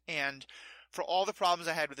slightest. And for all the problems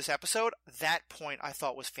I had with this episode, that point I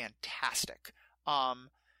thought was fantastic.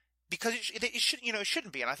 Because it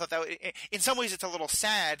shouldn't be. And I thought that in some ways it's a little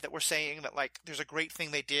sad that we're saying that, like, there's a great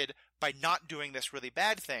thing they did by not doing this really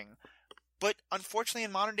bad thing. But unfortunately,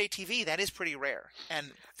 in modern day TV, that is pretty rare,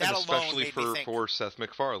 and And that alone especially made me think. for Seth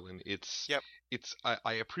MacFarlane, Yep.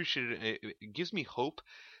 I appreciate it. It gives me hope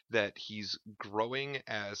that he's growing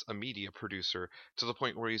as a media producer to the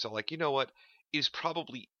point where he's all like, you know what, it is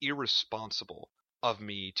probably irresponsible of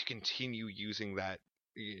me to continue using that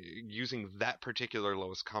particular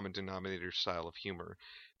lowest common denominator style of humor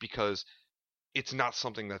because it's not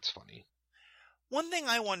something that's funny. One thing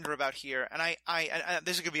I wonder about here, and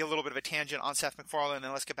this is going to be a little bit of a tangent on Seth MacFarlane, and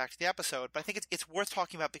then let's get back to the episode, but I think it's worth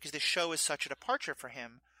talking about because this show is such a departure for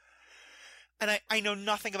him. And I know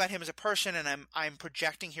nothing about him as a person, and I'm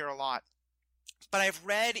projecting here a lot. But I've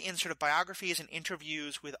read in sort of biographies and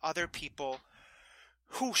interviews with other people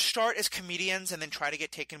who start as comedians and then try to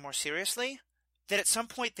get taken more seriously, that at some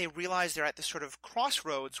point they realize they're at this sort of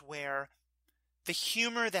crossroads where the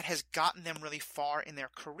humor that has gotten them really far in their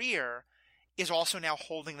career is also now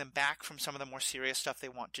holding them back from some of the more serious stuff they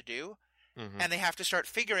want to do. Mm-hmm. And they have to start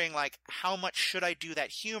figuring, like, how much should I do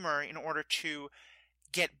that humor in order to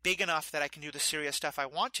get big enough that I can do the serious stuff I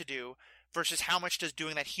want to do, versus how much does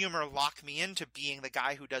doing that humor lock me into being the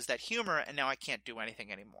guy who does that humor and now I can't do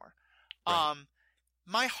anything anymore. Right.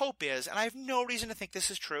 My hope is, and I have no reason to think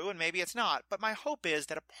this is true, and maybe it's not, but my hope is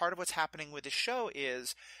that a part of what's happening with this show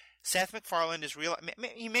is Seth MacFarlane is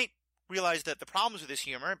he may realize that the problems with his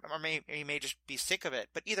humor, or he may just be sick of it,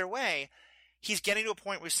 but either way, he's getting to a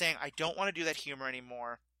point where he's saying, I don't want to do that humor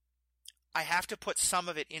anymore. I have to put some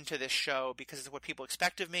of it into this show because it's what people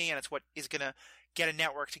expect of me, and it's what is going to get a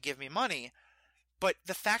network to give me money. But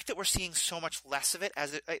the fact that we're seeing so much less of it,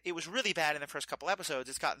 as it was really bad in the first couple episodes,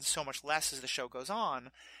 it's gotten so much less as the show goes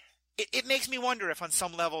on, it makes me wonder if on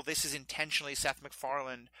some level this is intentionally Seth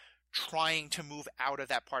MacFarlane trying to move out of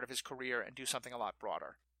that part of his career and do something a lot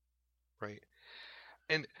broader. Right.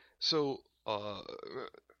 And so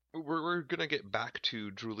we're gonna get back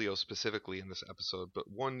to Drulio specifically in this episode,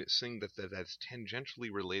 but one thing that's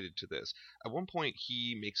tangentially related to this, at one point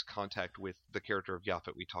he makes contact with the character of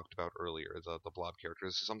Yaphet we talked about earlier, the blob character.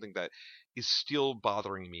 This is something that is still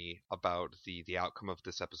bothering me about the outcome of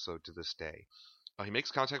this episode to this day. He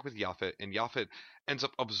makes contact with Yaphet, and Yaphet ends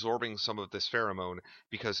up absorbing some of this pheromone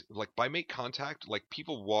because, like, by make contact, like,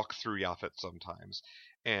 people walk through Yaphet sometimes,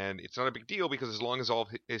 and it's not a big deal because as long as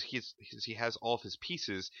he has all of his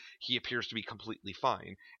pieces, he appears to be completely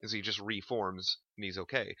fine, and so he just reforms and he's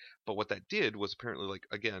okay. But what that did was apparently, like,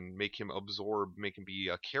 again, make him be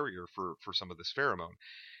a carrier for some of this pheromone.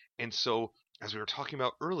 And so, as we were talking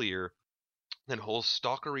about earlier, that whole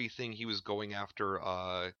stalkery thing he was going after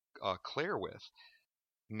Claire with.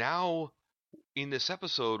 Now, in this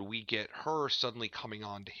episode, we get her suddenly coming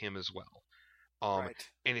on to him as well. Right.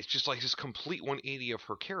 And it's just like this complete 180 of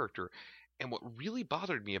her character. And what really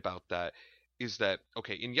bothered me about that is that,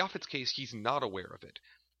 okay, in Yaphet's case, he's not aware of it.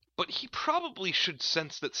 But he probably should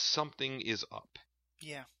sense that something is up.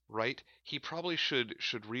 Yeah. Right? He probably should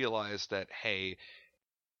realize that, hey,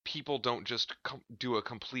 people don't just do a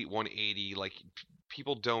complete 180. Like,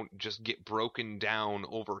 people don't just get broken down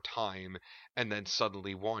over time and then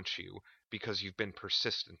suddenly want you because you've been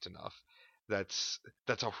persistent enough. That's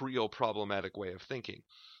a real problematic way of thinking.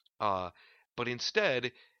 But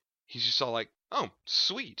instead, he's just all like, "Oh,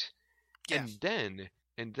 sweet." Yeah.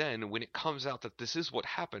 And then when it comes out that this is what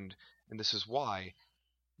happened and this is why,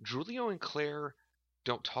 Drulio and Claire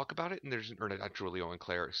don't talk about it, and not Drulio and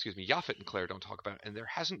Claire, excuse me, Yaphet and Claire don't talk about it, and there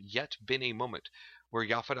hasn't yet been a moment where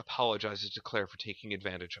Yaphet apologizes to Claire for taking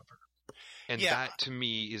advantage of her. And that to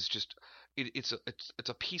me is just it's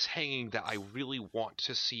a piece hanging that I really want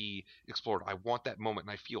to see explored. I want that moment,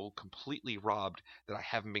 and I feel completely robbed that I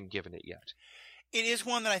haven't been given it yet. It is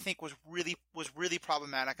one that I think was really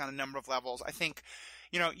problematic on a number of levels. I think,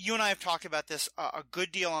 you and I have talked about this a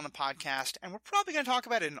good deal on the podcast, and we're probably going to talk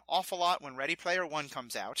about it an awful lot when Ready Player One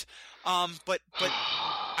comes out. But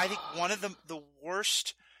I think one of the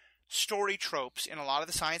worst story tropes in a lot of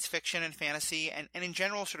the science fiction and fantasy and in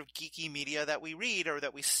general sort of geeky media that we read or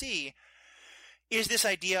that we see is this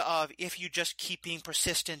idea of if you just keep being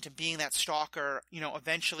persistent and being that stalker,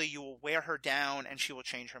 eventually you will wear her down and she will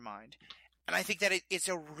change her mind. And I think that it's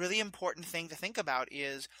a really important thing to think about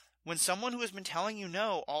is when someone who has been telling you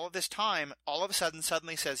no all of this time, all of a sudden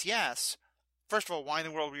suddenly says yes, first of all, why in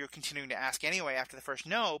the world were you continuing to ask anyway after the first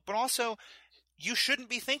no? But also, you shouldn't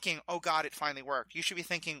be thinking, oh God, it finally worked. You should be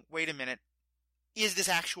thinking, wait a minute, is this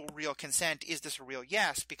actual real consent? Is this a real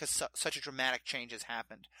yes? Because such a dramatic change has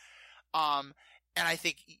happened. And I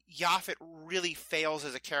think Yaphet really fails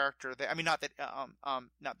as a character. Not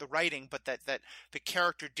the writing, but that the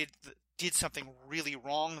character did something really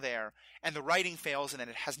wrong there, and the writing fails, and then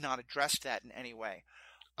it has not addressed that in any way.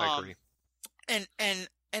 I agree. And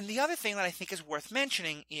And the other thing that I think is worth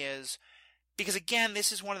mentioning is, because again,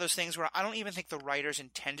 this is one of those things where I don't even think the writers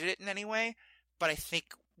intended it in any way, but I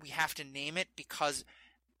think we have to name it because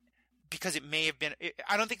it may have been.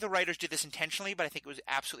 I don't think the writers did this intentionally, but I think it was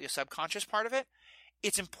absolutely a subconscious part of it.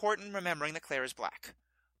 It's important remembering that Claire is black.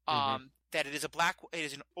 Hmm. That it is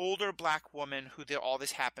an older black woman who all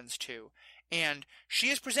this happens to, and she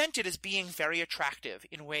is presented as being very attractive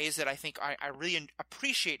in ways that I think I really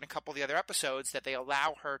appreciate in a couple of the other episodes, that they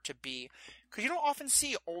allow her to be, because you don't often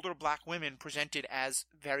see older black women presented as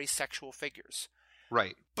very sexual figures.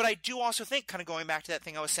 Right. But I do also think, kind of going back to that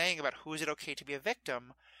thing I was saying about who is it okay to be a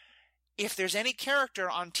victim, if there's any character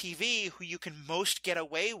on TV who you can most get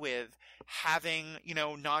away with having,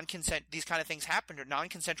 non-consent, these kind of things happen, or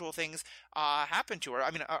non-consensual things happen to her,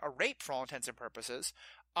 I mean, a rape for all intents and purposes,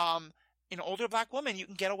 an older black woman, you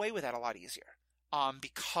can get away with that a lot easier,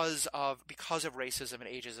 because of racism and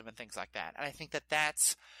ageism and things like that. And I think that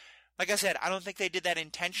that's, like I said, I don't think they did that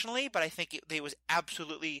intentionally, but I think they was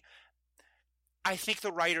absolutely. I think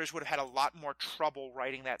the writers would have had a lot more trouble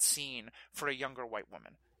writing that scene for a younger white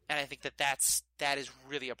woman. And I think that is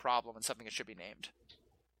really a problem and something that should be named.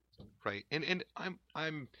 Right. And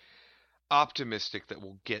I'm optimistic that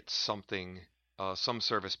we'll get something, some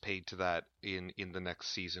service paid to that in the next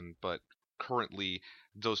season. But currently,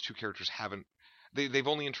 those two characters haven't. They've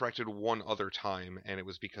only interacted one other time, and it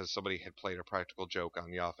was because somebody had played a practical joke on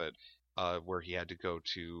Yaphet, where he had to go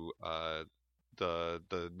to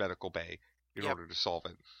the medical bay in Yep. order to solve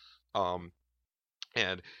it. Um,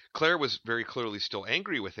 and Claire was very clearly still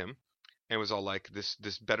angry with him, and was all like, "This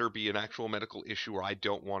better be an actual medical issue, or I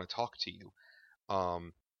don't want to talk to you."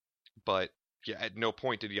 Um, but yeah, at no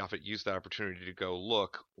point did Yaphet use that opportunity to go,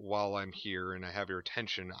 "Look, while I'm here and I have your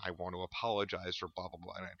attention, I want to apologize for blah blah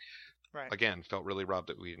blah." And I, Right. again, felt really robbed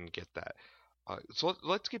that we didn't get that. So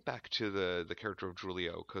let's get back to the character of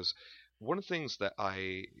Julio, because one of the things that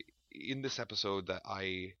in this episode that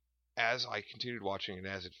as I continued watching and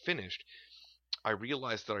as it finished, I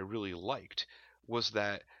realized that I really liked was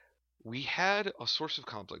that we had a source of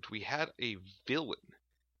conflict. We had a villain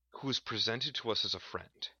who was presented to us as a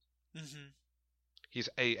friend. Mm-hmm.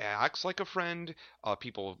 He acts like a friend.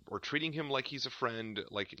 People are treating him like he's a friend,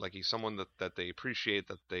 like he's someone that they appreciate,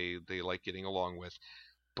 that they like getting along with.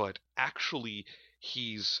 But actually,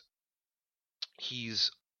 he's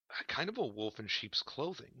he's kind of a wolf in sheep's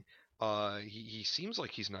clothing. He seems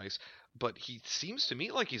like he's nice, but he seems to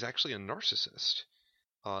me like he's actually a narcissist,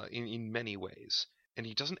 in many ways. And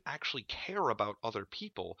he doesn't actually care about other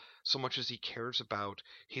people so much as he cares about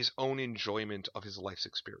his own enjoyment of his life's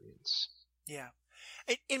experience. Yeah.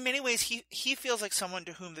 In many ways, he feels like someone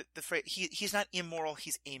to whom the phrase, he's not immoral,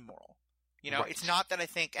 he's amoral. It's Right. not that I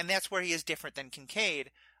think, and that's where he is different than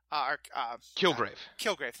Kincaid, God, Kilgrave.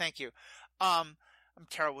 Kilgrave, thank you. I'm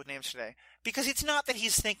terrible with names today. Because it's not that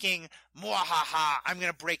he's thinking, mwahaha, I'm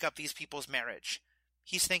going to break up these people's marriage.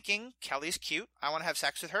 He's thinking, Kelly's cute, I want to have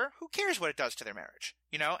sex with her, who cares what it does to their marriage?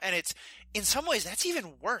 And it's, in some ways, that's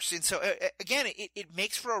even worse. And so, again, it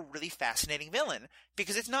makes for a really fascinating villain,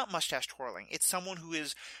 because it's not mustache twirling. It's someone who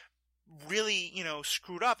is really,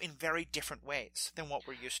 screwed up in very different ways than what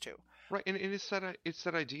we're used to. Right, and it's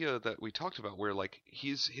that idea that we talked about where like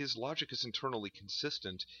his logic is internally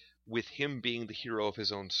consistent with him being the hero of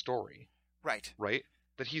his own story, Right. right?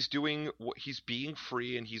 That he's being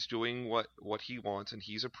free and he's doing what he wants and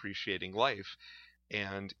he's appreciating life,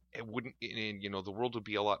 and it wouldn't and, the world would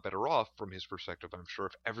be a lot better off from his perspective, I'm sure,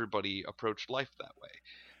 if everybody approached life that way.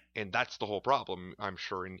 And that's the whole problem, I'm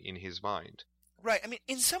sure, in his mind. Right. I mean,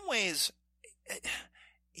 in some ways,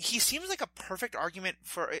 he seems like a perfect argument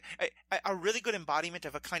for a really good embodiment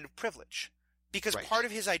of a kind of privilege. Because Right. part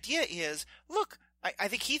of his idea is, look, I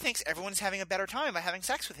think he thinks everyone's having a better time by having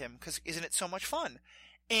sex with him, because isn't it so much fun?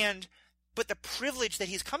 But the privilege that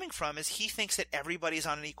he's coming from is he thinks that everybody's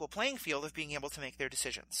on an equal playing field of being able to make their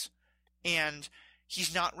decisions. And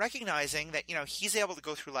he's not recognizing that, he's able to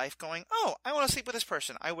go through life going, oh, I want to sleep with this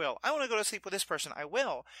person, I will. I want to go to sleep with this person, I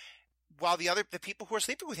will. While the people who are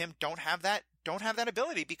sleeping with him don't have that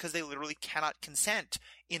ability, because they literally cannot consent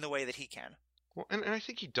in the way that he can. Well, and I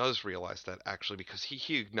think he does realize that, actually, because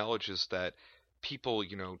he acknowledges that people,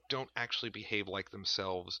 don't actually behave like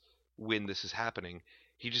themselves when this is happening.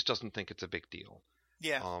 He just doesn't think it's a big deal.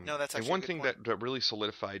 Yeah, no, that's And actually a one good thing point. that really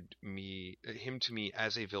solidified him to me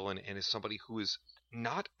as a villain and as somebody who is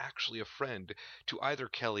not actually a friend to either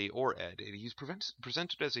Kelly or Ed. And he's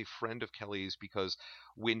presented as a friend of Kelly's because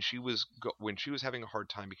when she was having a hard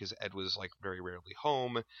time because Ed was like very rarely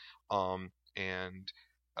home, and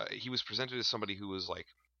he was presented as somebody who was like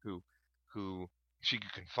who she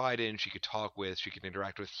could confide in, she could talk with, she could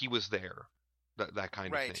interact with. He was there. that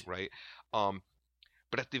kind of thing, Right. right?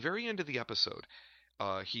 But at the very end of the episode,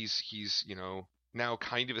 he's now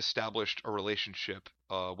kind of established a relationship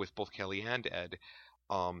with both Kelly and Ed,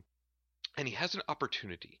 um, and he has an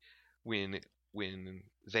opportunity when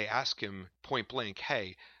they ask him point blank,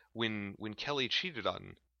 hey, when Kelly cheated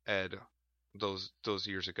on Ed those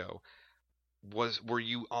years ago, were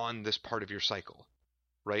you on this part of your cycle,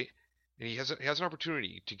 right? And he has an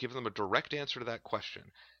opportunity to give them a direct answer to that question.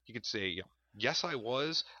 He could say, yes, I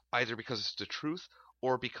was, either because it's the truth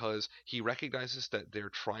or because he recognizes that they're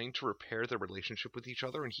trying to repair their relationship with each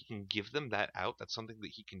other and he can give them that out. That's something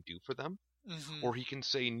that he can do for them. Mm-hmm. Or he can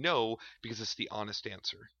say no because it's the honest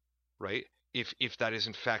answer, right? If that is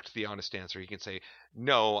in fact the honest answer, he can say,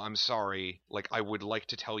 no, I'm sorry, like I would like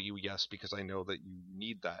to tell you yes because I know that you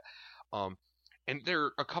need that. Um, and there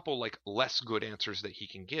are a couple like less good answers that he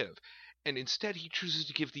can give, and instead he chooses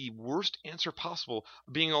to give the worst answer possible,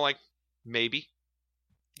 being like maybe.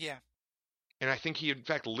 Yeah. And I think he in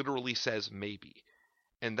fact literally says maybe,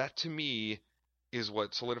 and that to me is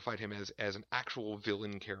what solidified him as an actual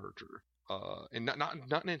villain character, and not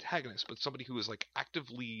an antagonist, but somebody who is like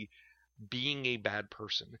actively being a bad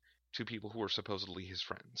person to people who are supposedly his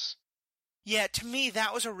friends. Yeah, to me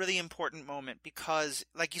that was a really important moment because,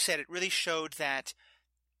 like you said, it really showed that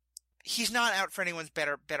he's not out for anyone's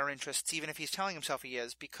better interests, even if he's telling himself he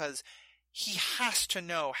is, because he has to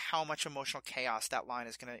know how much emotional chaos that line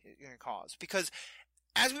is going to cause. Because,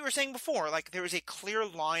 as we were saying before, like there is a clear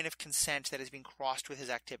line of consent that is being crossed with his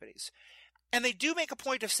activities. And they do make a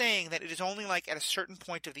point of saying that it is only like at a certain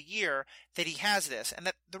point of the year that he has this, and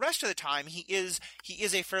that the rest of the time he is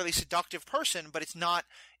a fairly seductive person, but it's not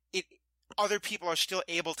it. Other people are still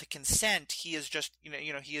able to consent. He is just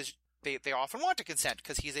he is they often want to consent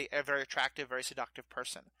because he's a very attractive, very seductive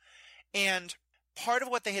person. And part of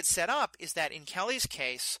what they had set up is that in Kelly's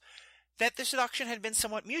case, that the seduction had been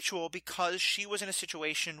somewhat mutual because she was in a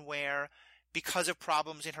situation where, because of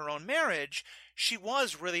problems in her own marriage, she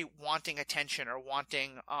was really wanting attention or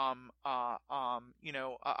wanting,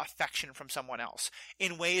 affection from someone else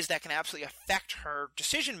in ways that can absolutely affect her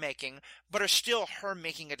decision making, but are still her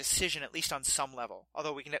making a decision at least on some level.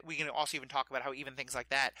 Although we can also even talk about how even things like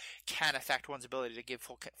that can affect one's ability to give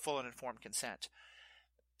full and informed consent.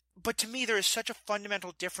 But to me, there is such a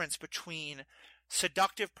fundamental difference between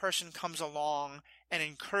seductive person comes along and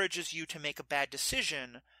encourages you to make a bad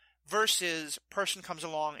decision versus person comes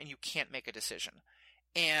along and you can't make a decision.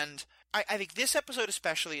 And I think this episode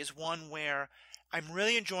especially is one where I'm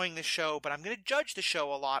really enjoying the show, but I'm going to judge the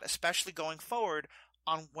show a lot, especially going forward,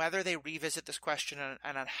 on whether they revisit this question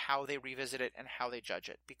and on how they revisit it and how they judge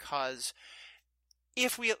it. Because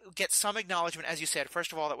if we get some acknowledgement, as you said,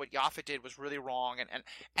 first of all, that what Yaphet did was really wrong, and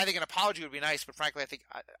I think an apology would be nice, but frankly,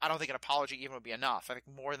 I don't think an apology even would be enough. I think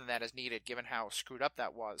more than that is needed, given how screwed up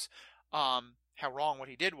that was, how wrong what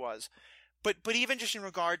he did was. But even just in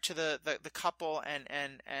regard to the couple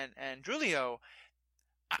and Drulio,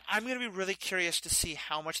 I'm going to be really curious to see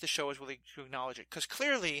how much the show is willing to acknowledge it, because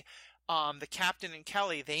clearly, the captain and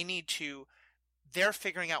Kelly, they're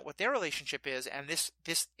figuring out what their relationship is, and this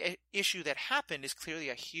issue that happened is clearly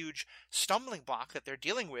a huge stumbling block that they're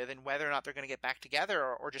dealing with, and whether or not they're going to get back together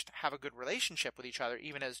or just have a good relationship with each other,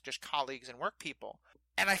 even as just colleagues and work people.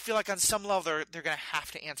 And I feel like on some level they're going to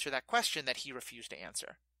have to answer that question that he refused to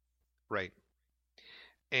answer. Right.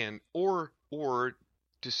 And or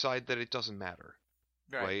decide that it doesn't matter.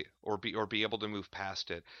 Right? Or be able to move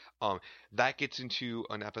past it. That gets into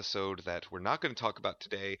an episode that we're not going to talk about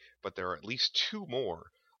today, but there are at least two more.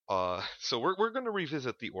 So we're going to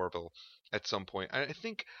revisit the Orville at some point. I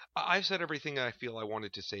think I've said everything I feel I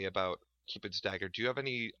wanted to say about Cupid's Dagger. Do you have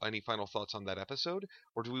any final thoughts on that episode,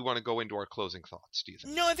 or do we want to go into our closing thoughts? Do you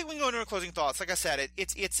think? No, I think we can go into our closing thoughts. Like I said,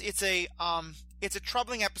 it's a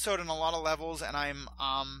troubling episode on a lot of levels, and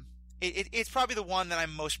it's probably the one that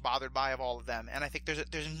I'm most bothered by of all of them. And I think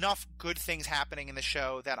there's enough good things happening in the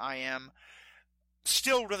show that I am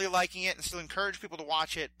still really liking it and still encourage people to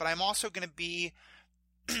watch it. But I'm also going to be,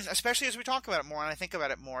 especially as we talk about it more and I think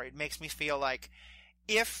about it more, it makes me feel like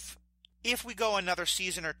if we go another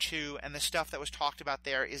season or two and the stuff that was talked about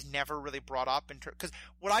there is never really brought up, because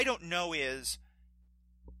what I don't know is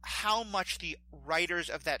how much the writers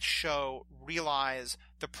of that show realize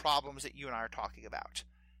the problems that you and I are talking about.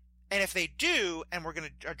 And if they do, and we're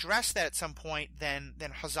going to address that at some point, then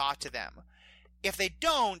huzzah to them. If they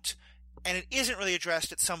don't, and it isn't really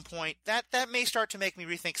addressed at some point, that may start to make me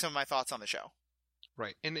rethink some of my thoughts on the show.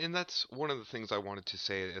 Right, and that's one of the things I wanted to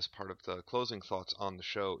say as part of the closing thoughts on the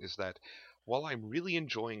show, is that while I'm really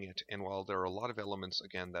enjoying it, and while there are a lot of elements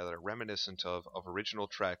again that are reminiscent of original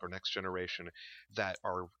Trek or Next Generation that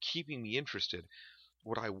are keeping me interested,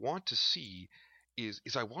 what I want to see is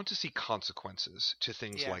I want to see consequences to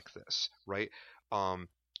things Yeah, like this, right? Um,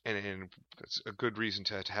 and it's a good reason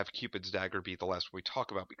to have Cupid's dagger be the last one we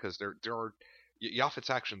talk about, because there are Yaphet's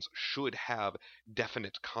actions should have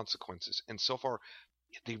definite consequences, and so far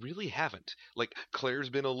they really haven't. Like, Claire's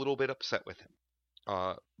been a little bit upset with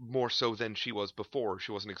him, more so than she was before.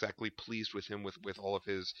 She wasn't exactly pleased with him with all of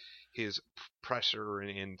his pressure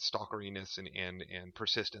and stalkeriness and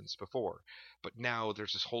persistence before. But now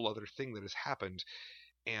there's this whole other thing that has happened,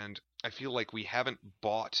 and I feel like we haven't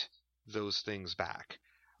bought those things back.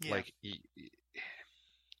 yeah, Like,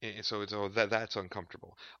 and so that's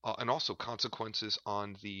uncomfortable. And also consequences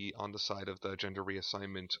on the side of the gender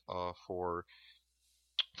reassignment, for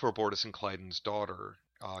Bortus and Clyden's daughter,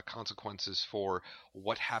 consequences for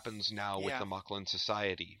what happens now with yeah, the Muklan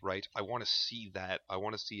society, right? I want to see that. I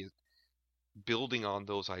want to see it building on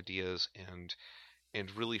those ideas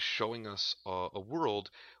and really showing us a world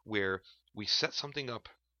where we set something up,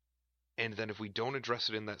 and then if we don't address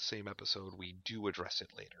it in that same episode, we do address it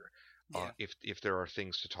later. yeah. If there are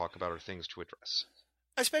things to talk about or things to address.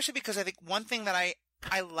 Especially because I think one thing that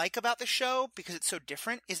I like about the show, because it's so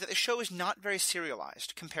different, is that the show is not very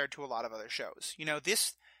serialized compared to a lot of other shows. You know,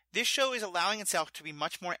 this show is allowing itself to be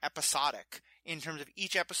much more episodic in terms of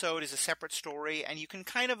each episode is a separate story, and you can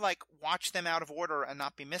kind of like watch them out of order and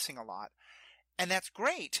not be missing a lot. And that's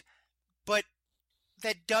great, but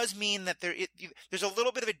that does mean that there's a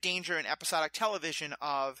little bit of a danger in episodic television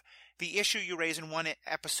of the issue you raise in one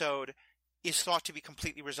episode is thought to be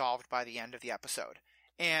completely resolved by the end of the episode.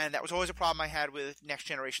 And that was always a problem I had with Next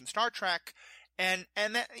Generation Star Trek. And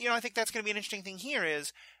that, I think that's going to be an interesting thing here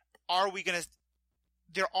is, are we going to,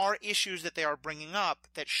 there are issues that they are bringing up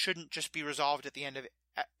that shouldn't just be resolved at the end of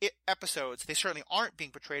episodes. They certainly aren't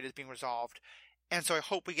being portrayed as being resolved. And so I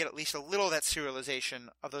hope we get at least a little of that serialization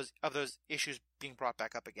of those issues being brought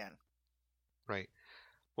back up again. Right.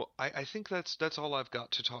 Well, I think that's all I've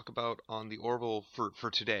got to talk about on the Orville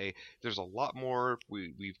for today. There's a lot more.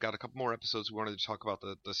 We've got a couple more episodes. We wanted to talk about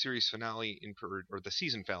the series finale or the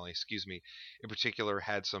season finale, excuse me, in particular,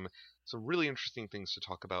 had some really interesting things to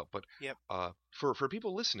talk about. But Yep. For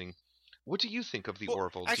people listening, what do you think of the Well,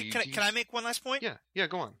 Orville? actually, can I make one last point? Yeah,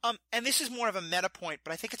 go on. And this is more of a meta point,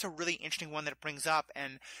 but I think it's a really interesting one that it brings up,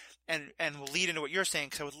 and will lead into what you're saying,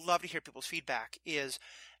 because I would love to hear people's feedback. Is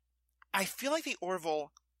I feel like the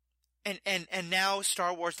Orville, and now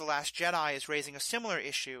Star Wars: The Last Jedi is raising a similar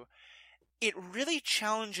issue. It really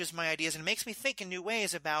challenges my ideas and makes me think in new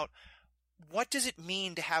ways about what does it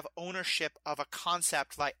mean to have ownership of a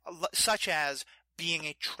concept such as being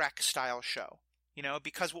a Trek style show.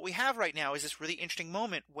 Because what we have right now is this really interesting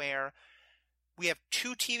moment where we have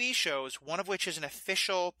two TV shows, one of which is an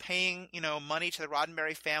official paying, money to the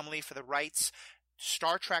Roddenberry family for the rights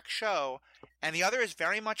Star Trek show, and the other is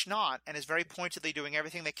very much not, and is very pointedly doing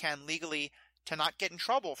everything they can legally to not get in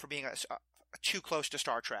trouble for being too close to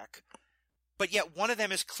Star Trek. But yet one of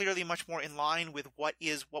them is clearly much more in line with what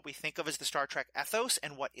we think of as the Star Trek ethos,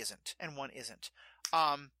 and what isn't, and one isn't.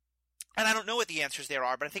 And I don't know what the answers there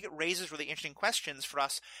are, but I think it raises really interesting questions for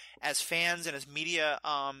us as fans and as media,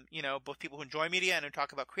 both people who enjoy media and who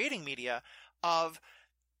talk about creating media, of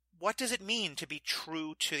what does it mean to be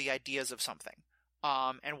true to the ideas of something?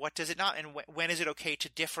 And what does it not? And when is it okay to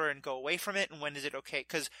differ and go away from it? And when is it okay?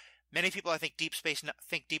 Because many people, I think,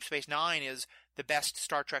 think Deep Space Nine is the best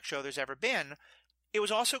Star Trek show there's ever been. It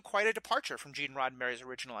was also quite a departure from Gene Roddenberry's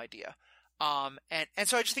original idea. And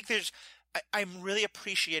so I just think I'm really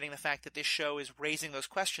appreciating the fact that this show is raising those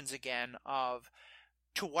questions again of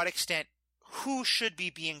to what extent, who should be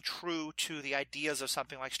being true to the ideas of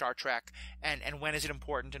something like Star Trek, and when is it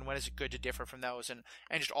important, and when is it good to differ from those, and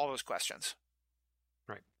just all those questions.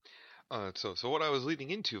 Right. So what I was leading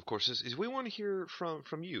into, of course, is we want to hear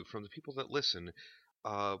from you, from the people that listen,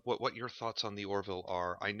 what your thoughts on the Orville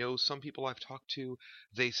are. I know some people I've talked to,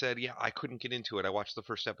 they said, yeah, I couldn't get into it. I watched the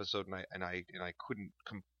first episode and I couldn't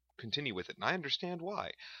continue with it, and I understand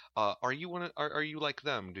why. Are you like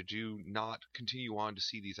them? Did you not continue on to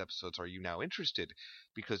see these episodes? Are you now interested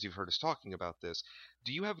because you've heard us talking about this?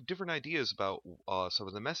 Do you have different ideas about some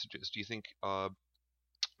of the messages? Do you think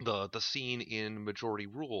the scene in Majority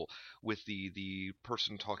Rule with the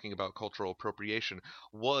person talking about cultural appropriation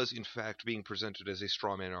was in fact being presented as a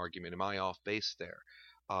straw man argument? Am I off base there?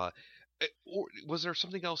 Or was there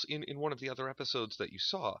something else in one of the other episodes that you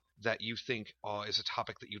saw that you think is a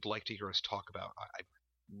topic that you'd like to hear us talk about?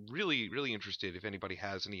 I'm really interested if anybody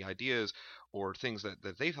has any ideas or things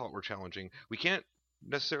that they thought were challenging. We can't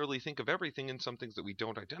necessarily think of everything, and some things that we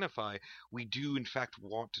don't identify, we do in fact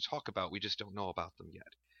want to talk about. We just don't know about them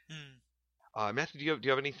yet. Hmm. Matthew, do you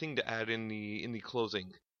have anything to add in the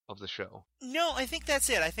closing of the show? No, I think that's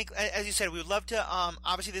it. I think, as you said, we would love to.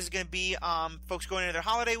 Obviously, this is going to be folks going into their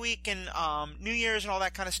holiday week and New Year's and all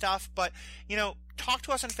that kind of stuff. But talk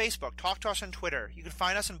to us on Facebook, talk to us on Twitter. You can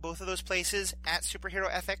find us in both of those places at Superhero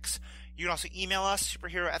Ethics. You can also email us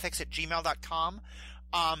superheroethics@gmail.com.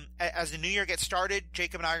 As the new year gets started,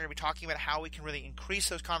 Jacob and I are going to be talking about how we can really increase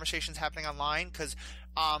those conversations happening online, because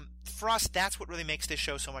for us, that's what really makes this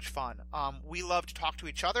show so much fun. We love to talk to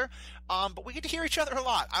each other, but we get to hear each other a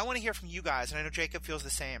lot. I want to hear from you guys, and I know Jacob feels the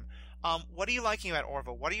same. What are you liking about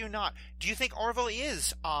Orville? What are you not? Do you think Orville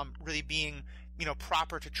is really being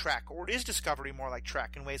proper to Trek, or is Discovery more like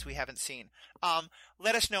Trek in ways we haven't seen?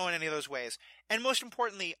 Let us know in any of those ways. And most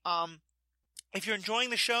importantly, if you're enjoying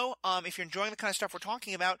the show, if you're enjoying the kind of stuff we're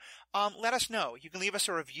talking about, let us know. You can leave us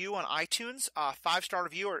a review on iTunes, a 5-star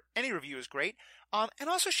review, or any review is great. And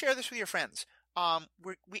also share this with your friends.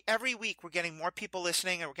 Every week we're getting more people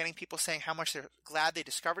listening, and we're getting people saying how much they're glad they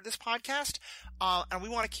discovered this podcast. And we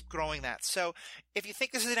want to keep growing that. So if you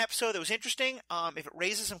think this is an episode that was interesting, if it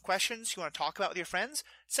raises some questions you want to talk about with your friends,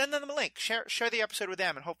 send them a link. Share the episode with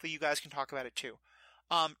them, and hopefully you guys can talk about it too.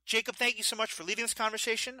 Jacob, thank you so much for leading this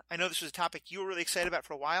conversation. I know this was a topic you were really excited about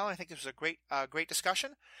for a while, and I think this was a great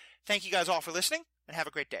discussion. Thank you guys all for listening, and have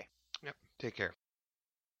a great day. Yep. Take care.